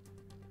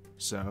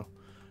 So,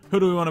 who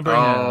do we want to bring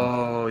in?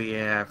 Oh,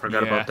 yeah, I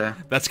forgot about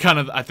that. That's kind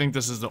of, I think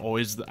this is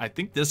I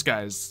think this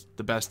guy's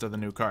the best of the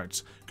new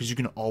cards. Because you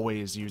can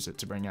always use it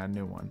to bring out a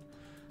new one.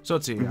 So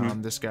let's see,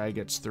 this guy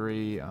gets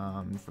 3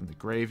 from the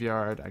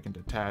graveyard. I can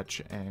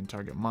detach and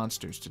target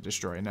monsters to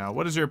destroy. Now,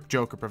 what does your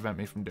Joker prevent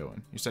me from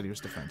doing? You said he was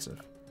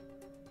defensive.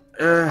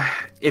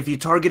 If you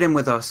target him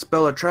with a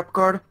spell or trap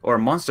card or a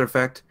monster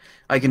effect,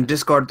 I can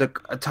discard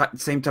the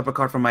same type of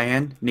card from my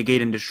hand,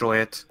 negate and destroy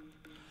it.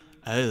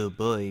 Oh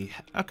boy.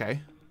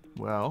 Okay.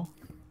 Well,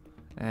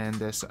 and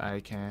this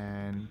I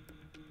can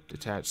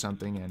detach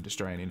something and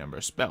destroy any number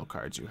of spell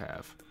cards you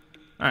have.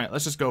 Alright,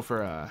 let's just go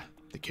for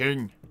the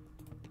king.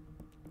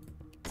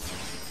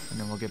 And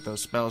then we'll get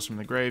those spells from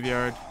the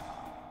graveyard.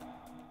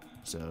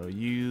 So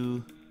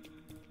you...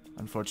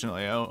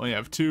 Unfortunately, I only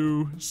have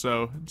 2,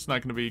 so it's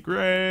not going to be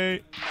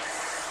great.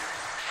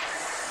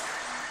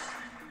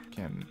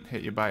 Can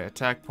hit you by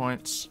attack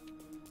points.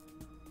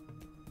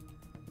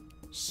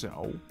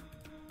 So,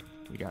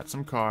 we got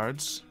some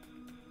cards.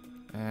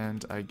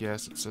 And I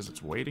guess it says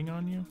it's waiting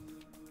on you?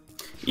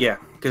 Yeah,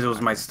 because it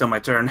was still my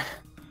turn.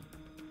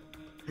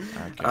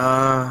 Okay.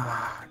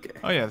 Okay.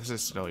 Oh yeah, this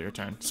is still your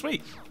turn.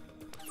 Sweet!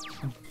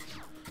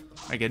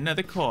 I get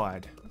another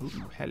card. Ooh,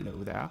 hello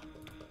there.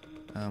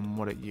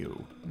 What are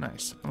you?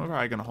 Nice. I'm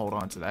probably gonna hold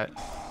on to that,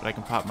 but I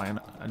can pop my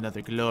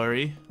another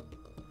glory.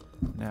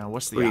 Now,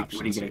 what's the options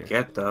what are you gonna here?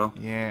 get though?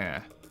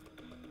 Yeah.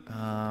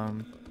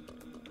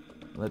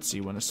 Let's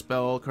see. When a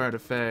spell card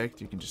effect,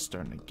 you can just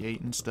start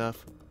negating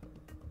stuff.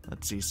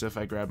 Let's see. So if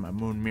I grab my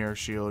Moon Mirror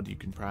Shield, you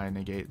can probably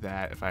negate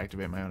that. If I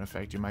activate my own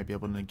effect, you might be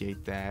able to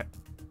negate that.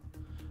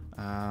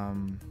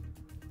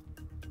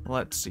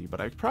 Let's see.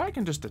 But I probably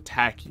can just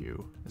attack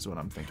you, is what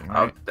I'm thinking,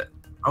 right?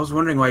 I was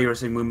wondering why you were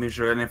saying Moon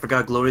Mirror, and I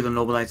forgot Glory the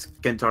Noble Knights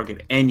can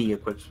target any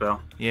equipped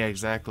spell. Yeah,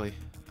 exactly.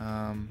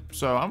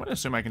 So I'm gonna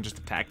assume I can just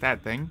attack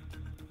that thing,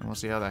 and we'll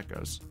see how that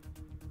goes.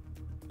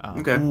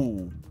 Okay.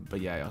 Ooh, but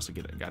yeah, I also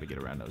gotta get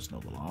around those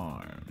Noble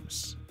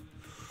Arms.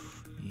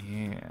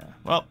 Yeah.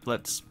 Well,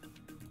 let's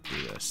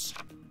do this,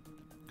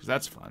 because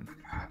that's fun.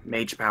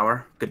 Mage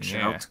power. Good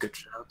shouts. Good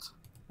shouts.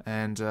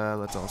 And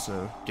let's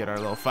also get our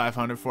little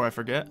 500 before I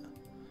forget.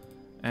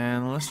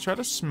 And let's try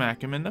to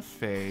smack him in the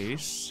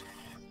face.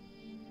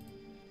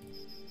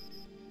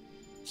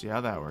 See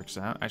how that works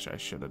out. Actually, I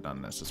should have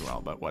done this as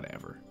well, but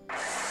whatever.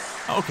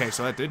 Okay,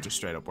 so that did just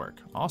straight up work.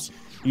 Awesome.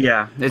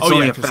 Yeah, it's only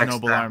only because affects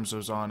Noble that. Arms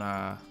was on,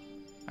 I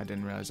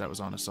didn't realize that was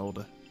on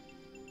Isolde.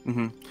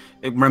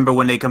 Remember,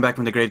 when they come back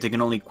from the grave, they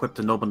can only equip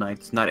the Noble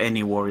Knights, not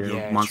any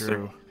warrior monster.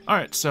 True.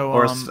 Alright, so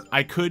Or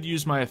I could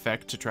use my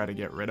effect to try to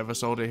get rid of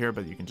Isolde here,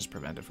 but you can just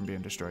prevent it from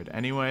being destroyed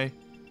anyway.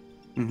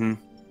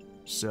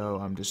 So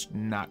I'm just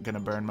not going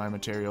to burn my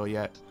material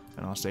yet,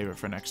 and I'll save it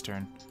for next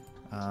turn.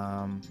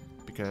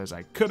 Because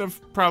I could have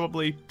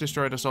probably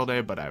destroyed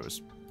Isolde, but I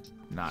was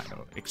not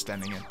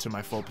extending it to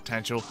my full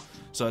potential.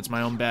 So it's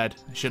my own bad.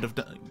 I should have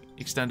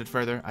extended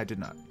further. I did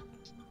not.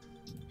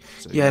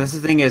 So, yeah, that's the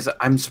thing is,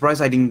 I'm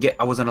surprised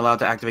I wasn't allowed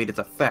to activate its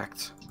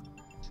effect.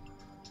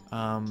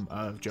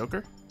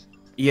 Joker?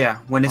 Yeah,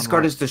 when this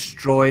card is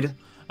destroyed,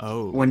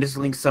 when this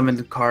link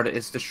summoned card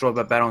is destroyed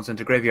by battle and sent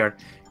to graveyard,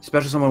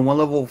 special summon 1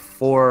 level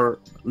 4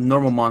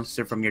 normal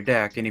monster from your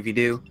deck, and if you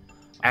do,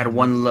 add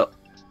 1 level.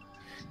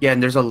 Yeah,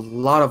 and there's a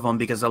lot of them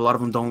because a lot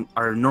of them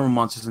are normal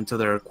monsters until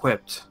they're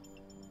equipped.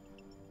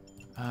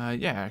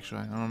 Yeah,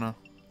 actually, I don't know.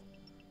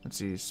 Let's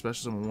see,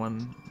 special summon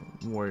 1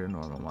 warrior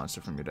normal monster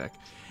from your deck.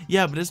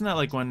 Yeah, but isn't that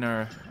like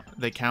when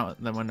they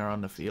count them when they're on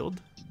the field?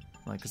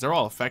 Like, because they're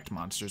all effect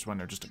monsters when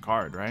they're just a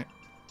card, right?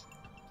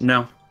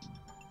 No.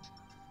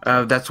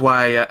 That's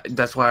why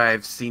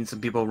I've seen some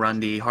people run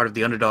the Heart of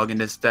the Underdog in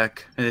this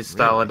deck, in this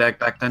style of deck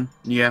back then.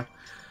 Yeah.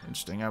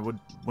 Interesting. I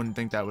wouldn't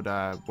think that would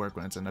work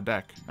when it's in a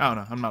deck. I don't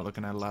know. I'm not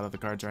looking at a lot of the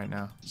cards right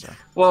now. So.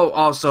 Well,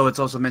 also it's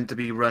also meant to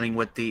be running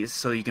with these,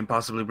 so you can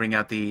possibly bring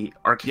out the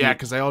arcade. Yeah,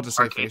 because they all just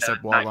say face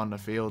up while on the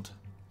field.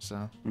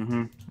 So.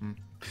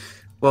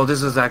 Well,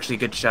 this is actually a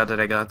good shot that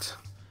I got.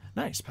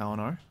 Nice,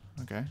 Pelennor.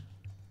 Okay.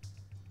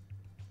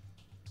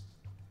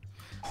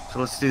 So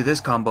let's do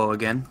this combo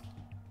again.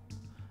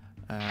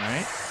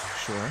 Alright.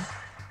 Tour.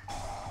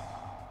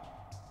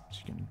 So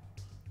you can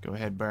go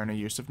ahead, burn a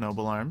use of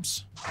Noble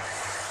Arms.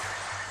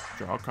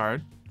 Draw a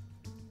card.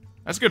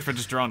 That's good for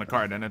just drawing a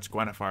card, and it's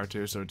Gwennifer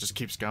too, so it just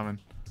keeps coming.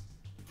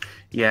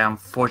 Yeah,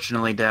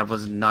 unfortunately that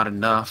was not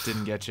enough.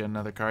 Didn't get you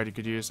another card you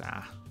could use?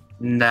 Ah.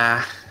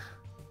 Nah.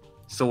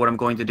 So what I'm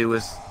going to do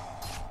is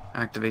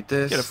activate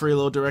this. Get a free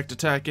little direct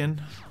attack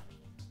in.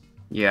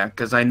 Yeah,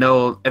 because I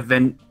know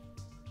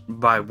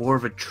by War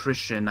of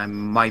Attrition I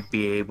might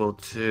be able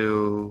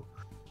to...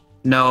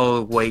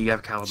 No, wait, you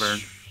have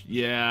Caliburn.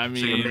 Yeah, I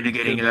mean, so you're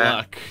mitigating good that.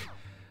 luck.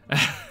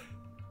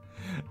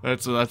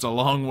 That's a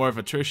long War of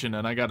Attrition,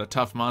 and I got a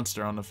tough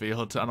monster on the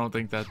field. I don't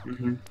think that...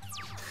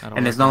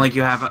 And it's not like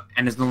you have,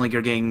 and it's not like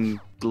you're getting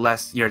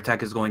less. Your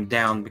attack is going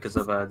down because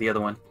of the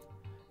other one.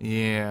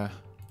 Yeah.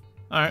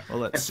 All right. Well,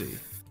 let's see.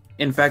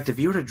 In fact, if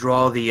you were to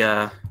draw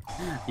the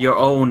your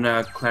own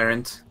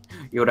Clarent,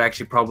 you would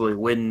actually probably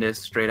win this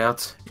straight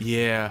out.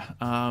 Yeah.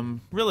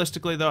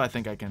 Realistically, though, I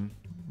think I can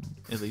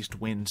at least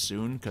win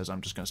soon because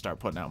I'm just gonna start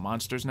putting out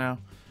monsters now.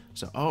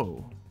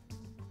 So,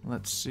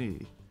 let's see.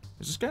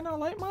 Is this guy not a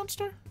light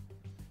monster?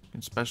 I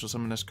can special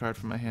summon this card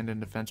from my hand in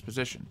defense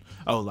position.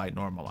 Oh, light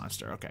normal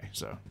monster. Okay,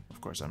 so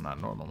of course I'm not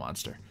a normal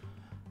monster.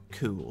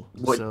 Cool.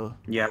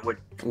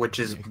 Which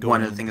is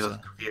one of the things I was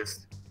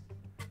confused.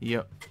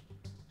 Yep.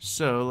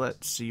 So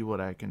let's see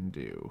what I can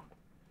do.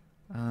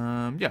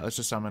 Yeah, let's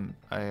just summon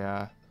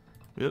a.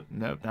 Nope,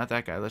 not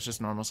that guy. Let's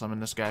just normal summon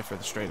this guy for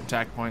the straight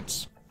attack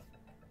points,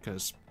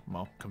 because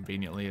well,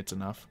 conveniently it's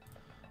enough.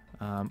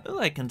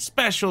 I can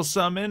special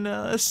summon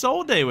a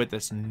Soul Day with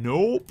this.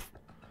 Nope.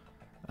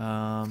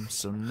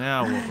 So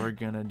now what we're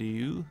gonna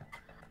do?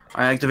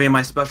 I activate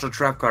my special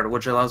trap card,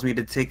 which allows me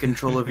to take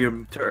control of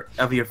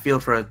your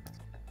field for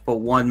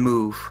one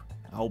move.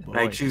 Oh boy!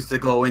 I choose to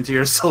go into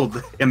your Soul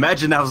Day.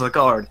 Imagine that was a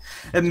card.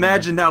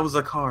 Imagine that was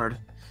a card.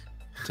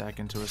 Attack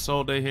into a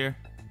Soul Day here.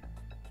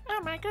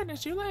 Oh my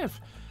goodness, you live.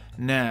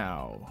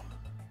 Now,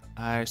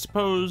 I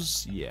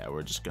suppose, yeah,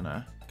 we're just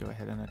gonna go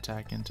ahead and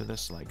attack into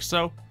this like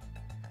so.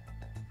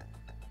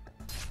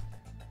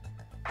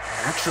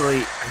 Actually,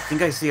 I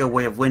think I see a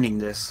way of winning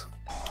this.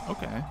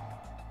 Okay.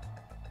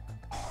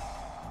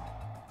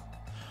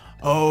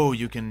 Oh,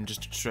 you can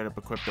just straight up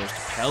equip those to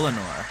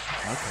Pelennor.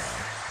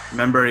 Okay.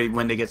 Remember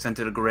when they get sent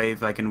to the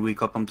grave, I can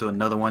re-equip them to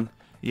another one?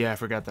 Yeah, I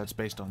forgot that's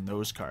based on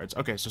those cards.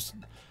 Okay, so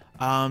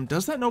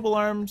does that Noble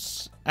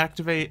Arms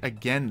activate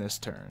again this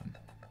turn?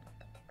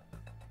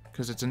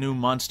 Because it's a new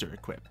monster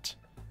equipped.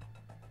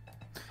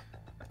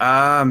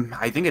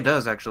 I think it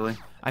does, actually.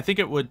 I think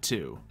it would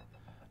too.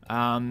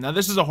 Now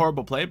this is a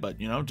horrible play,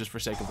 but you know, just for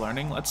sake of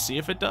learning, let's see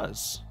if it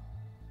does.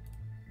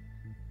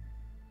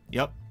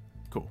 Yep.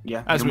 Cool.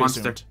 Yeah, as we monster.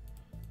 assumed.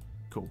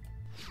 Cool.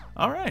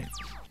 All right.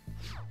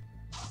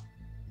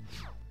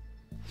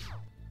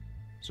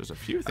 So there's a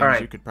few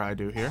things you could probably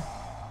do here.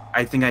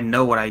 I think I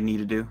know what I need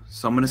to do.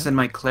 So I'm gonna send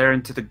my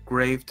Clarent to the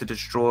grave to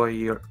destroy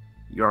your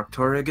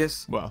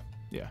Arcturus. Well,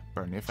 yeah,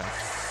 burn the effect.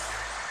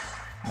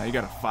 Now you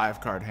got a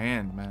 5-card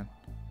hand, man.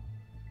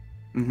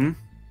 Mm-hmm.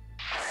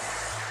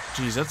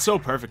 Jeez, that's so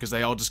perfect because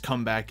they all just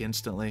come back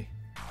instantly.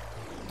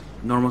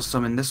 Normal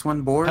summon this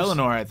one, Boris.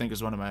 Pelennor, I think,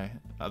 is one of my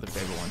other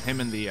favorite ones.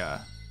 Him and the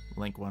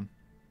Link one.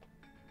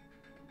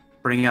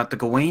 Bringing out the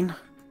Gawain.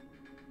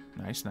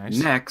 Nice, nice.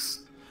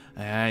 Next.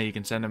 You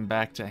can send him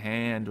back to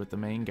hand with the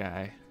main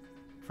guy,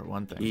 for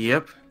one thing.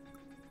 Yep.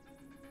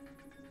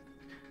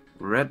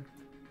 Read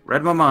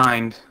my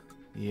mind.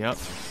 Yep.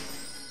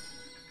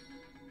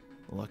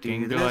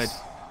 Looking good. This.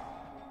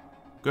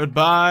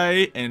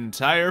 Goodbye,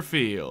 entire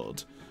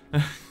field.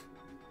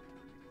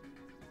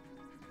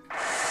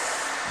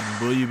 And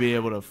will you be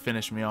able to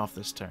finish me off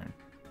this turn?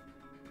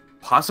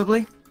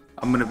 Possibly.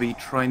 I'm gonna be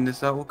trying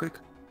this out real quick.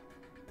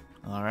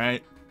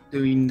 Alright.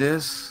 Doing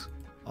this.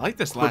 I like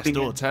this last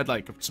duel. It's had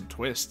like some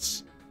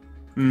twists.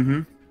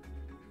 Mm-hmm.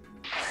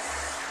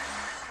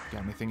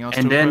 Got anything else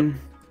and to then,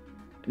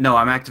 equip? No,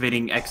 I'm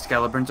activating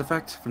Excalibur's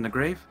effect from the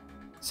grave.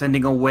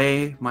 Sending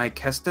away my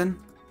Keston.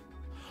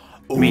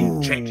 I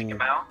mean, changing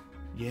him out.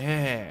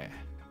 Yeah.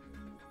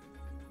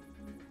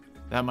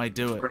 That might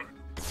do it.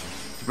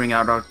 To bring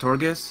out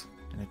Arcturus.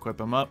 And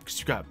equip him up, because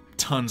you got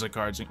tons of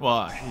cards.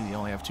 Well, you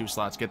only have 2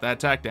 slots. Get that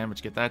attack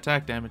damage, get that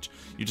attack damage.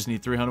 You just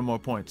need 300 more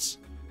points.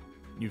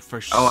 You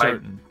for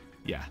certain.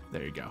 Yeah,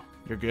 there you go.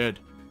 You're good.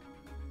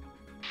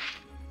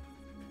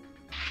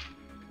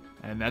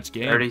 And that's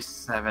game.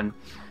 37.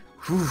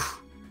 Whew.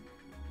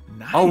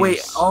 Nice. Oh,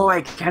 wait. Oh,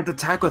 I can't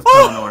attack with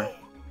Pelennor.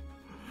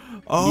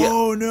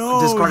 Oh, yeah.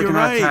 no. This card you're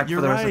cannot right. attack You're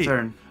for the rest of right. the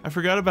turn. I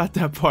forgot about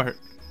that part.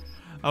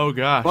 Oh,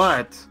 gosh.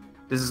 But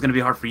this is going to be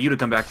hard for you to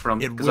come back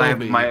from. It will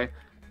be.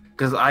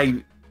 Because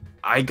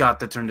I got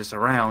to turn this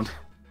around.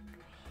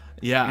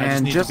 Yeah, I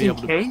and just need to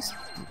be able to...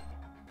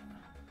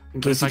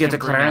 In case you I get can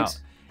the bring out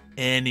Clarence.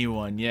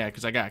 anyone, yeah,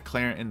 because I got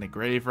Clarent in the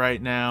grave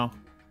right now.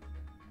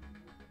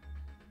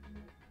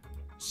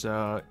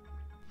 So,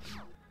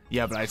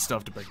 yeah, but I still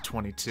have to break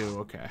 22.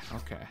 Okay,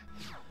 okay.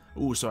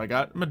 Ooh, so I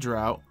got my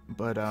drought,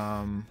 but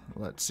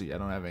let's see. I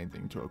don't have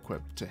anything to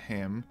equip to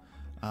him.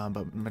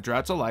 But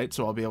Madrat's a light,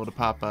 so I'll be able to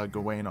pop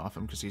Gawain off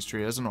him because he's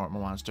treated as a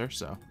normal monster.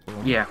 So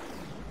boom. Yeah.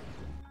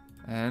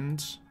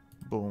 And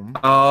boom.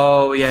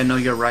 Oh yeah, no,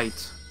 you're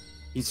right.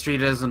 He's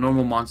treated as a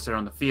normal monster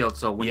on the field,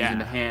 so when he's in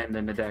the hand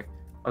and the deck.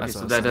 Okay, That's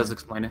so what that I was does saying.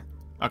 explain it.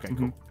 Okay,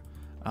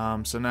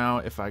 cool. So now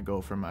if I go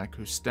for my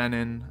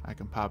Kustenin, I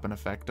can pop an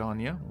effect on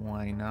you.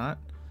 Why not?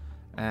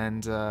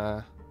 And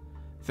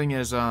thing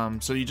is,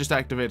 so you just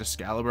activate a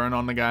Scalaburn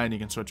on the guy and you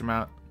can switch him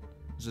out.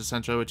 Is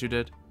essentially what you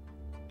did?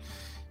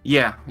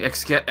 Yeah,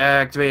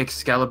 activate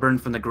Excalibur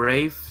from the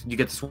grave. You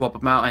get to swap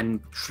them out and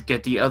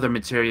get the other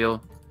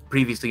material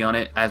previously on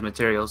it as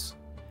materials.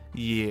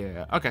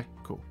 Yeah. Okay,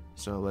 cool.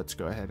 So let's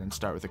go ahead and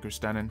start with the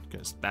Kustenin,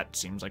 because that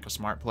seems like a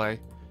smart play.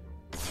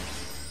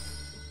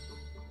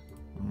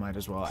 Might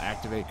as well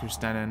activate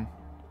Kustenin.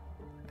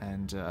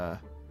 And,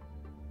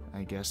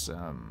 I guess,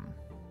 yeah,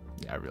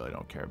 I really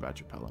don't care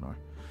about your Pelennor.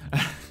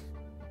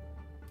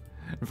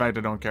 In fact,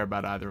 I don't care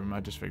about either of them.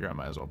 I just figure I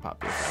might as well pop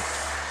the effect.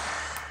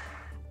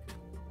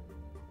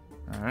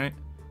 Alright.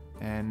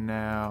 And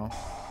now,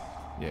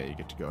 yeah, you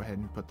get to go ahead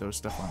and put those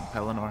stuff on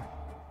Pelennor.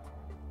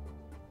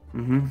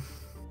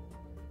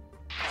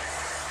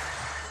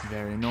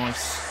 Very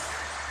nice.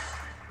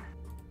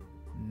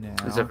 Now...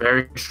 It's a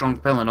very strong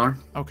Pelennor.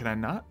 Oh, can I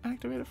not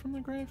activate it from the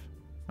grave?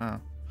 Oh.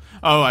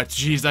 Oh,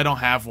 jeez, I don't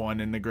have one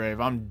in the grave.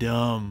 I'm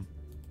dumb.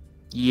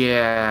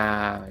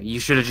 Yeah,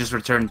 you should have just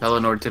returned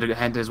Pelennor to the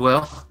hand as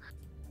well.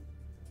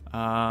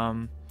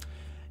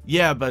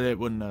 Yeah, but it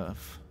wouldn't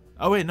have.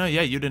 Oh, wait, no,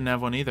 yeah, you didn't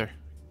have one either.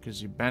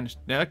 Because you banished...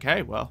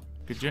 Okay, well,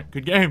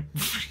 good game.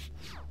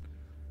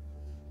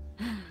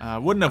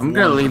 Wouldn't have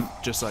won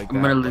just like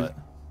that,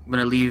 I'm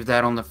gonna leave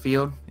that on the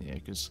field. Yeah,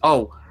 because...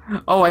 Oh,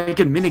 I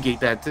can mitigate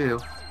that too.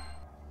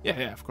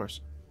 Yeah, of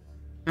course.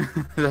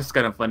 That's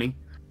kind of funny.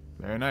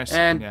 Very nice.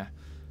 And yeah.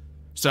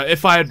 So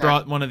if I had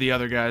brought one of the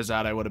other guys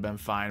out, I would have been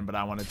fine, but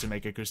I wanted to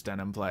make a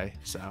Kustenin play,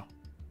 so...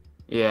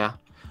 Yeah.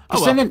 Oh,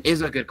 Kustenin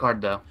is a good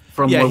card, though.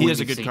 Yeah, he is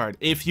a good card,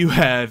 if you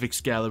have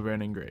Excalibur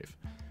and Engrave.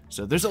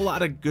 So there's a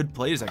lot of good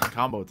plays that can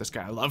combo with this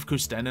guy. I love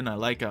Kustenin. I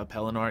like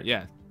Pelennor.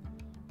 Yeah.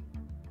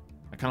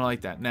 I kind of like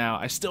that. Now,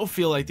 I still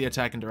feel like the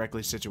attack and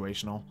directly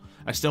situational.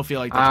 I still feel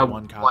like that's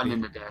one copy. One in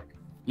the deck.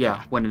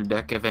 Yeah, one in the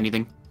deck, if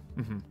anything.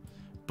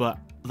 But,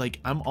 like,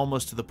 I'm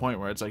almost to the point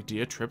where it's like, do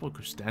you triple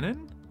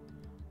Kustenin?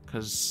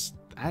 Because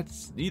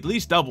that's at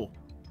least double.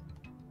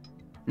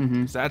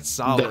 That's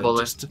solid.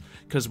 Just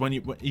because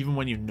even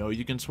when you know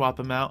you can swap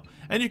him out,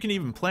 and you can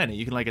even plan it,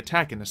 you can like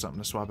attack into something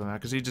to swap him out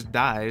because he just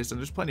dies, and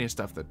there's plenty of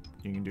stuff that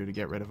you can do to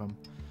get rid of him.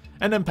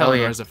 And then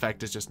Pellennor's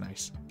effect is just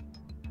nice.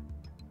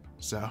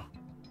 So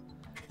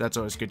that's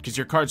always good because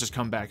your cards just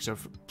come back. So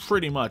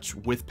pretty much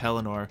with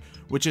Pelennor,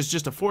 which is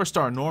just a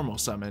 4-star normal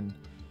summon,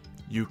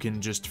 you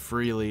can just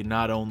freely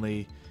not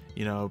only,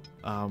 you know,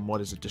 what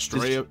is it,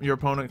 destroy your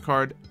opponent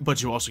card,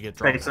 but you also get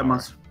draw.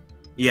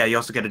 Yeah, you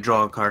also get to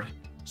draw a card.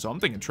 So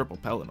I'm thinking triple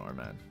Pelennor,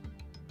 man.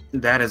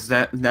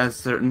 That's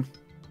certain.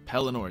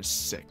 Pelennor is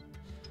sick.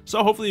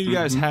 So hopefully you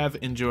guys have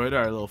enjoyed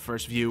our little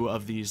first view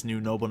of these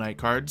new Noble Knight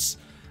cards.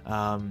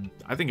 I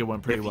think it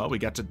went pretty well. We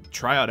got to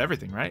try out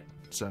everything, right?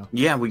 So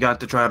yeah, we got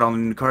to try out all the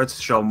new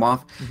cards, show them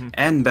off,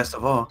 and best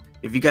of all,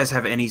 if you guys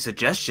have any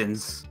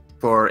suggestions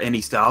for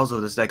any styles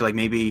of this deck, like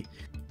maybe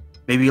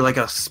like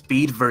a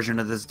speed version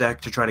of this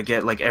deck to try to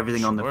get like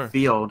everything on the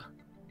field,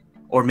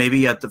 or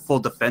maybe at the full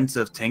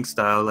defensive tank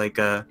style, like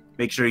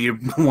make sure your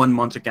one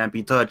monster can't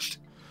be touched.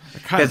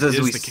 Because as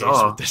we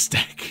saw with this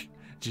deck.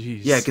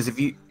 Jeez. Yeah, because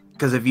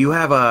if you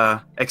have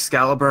a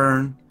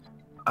Excalibur,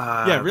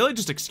 yeah, really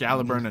just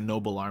Excalibur and a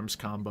Noble Arms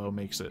combo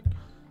makes it.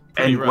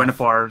 And rough.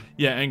 Gwennifer.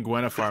 Yeah, and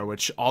Gwennifer,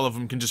 which all of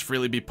them can just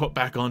freely be put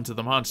back onto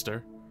the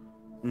monster.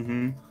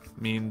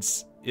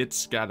 Means you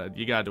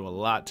gotta do a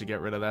lot to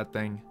get rid of that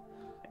thing.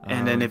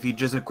 And then if you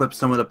just equip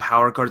some of the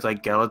power cards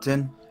like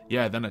Gelatin.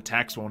 Yeah, then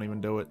attacks won't even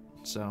do it.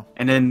 So.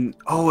 And then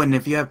and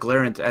if you have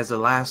Glarent as the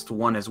last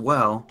one as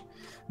well,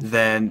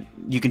 then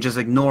you can just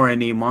ignore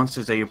any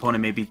monsters that your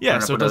opponent may be. Yeah,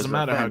 so it doesn't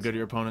matter how good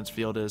your opponent's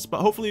field is. But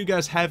hopefully you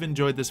guys have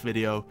enjoyed this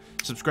video.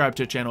 Subscribe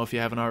to the channel if you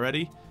haven't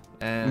already.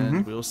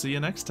 And we'll see you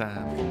next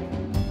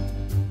time.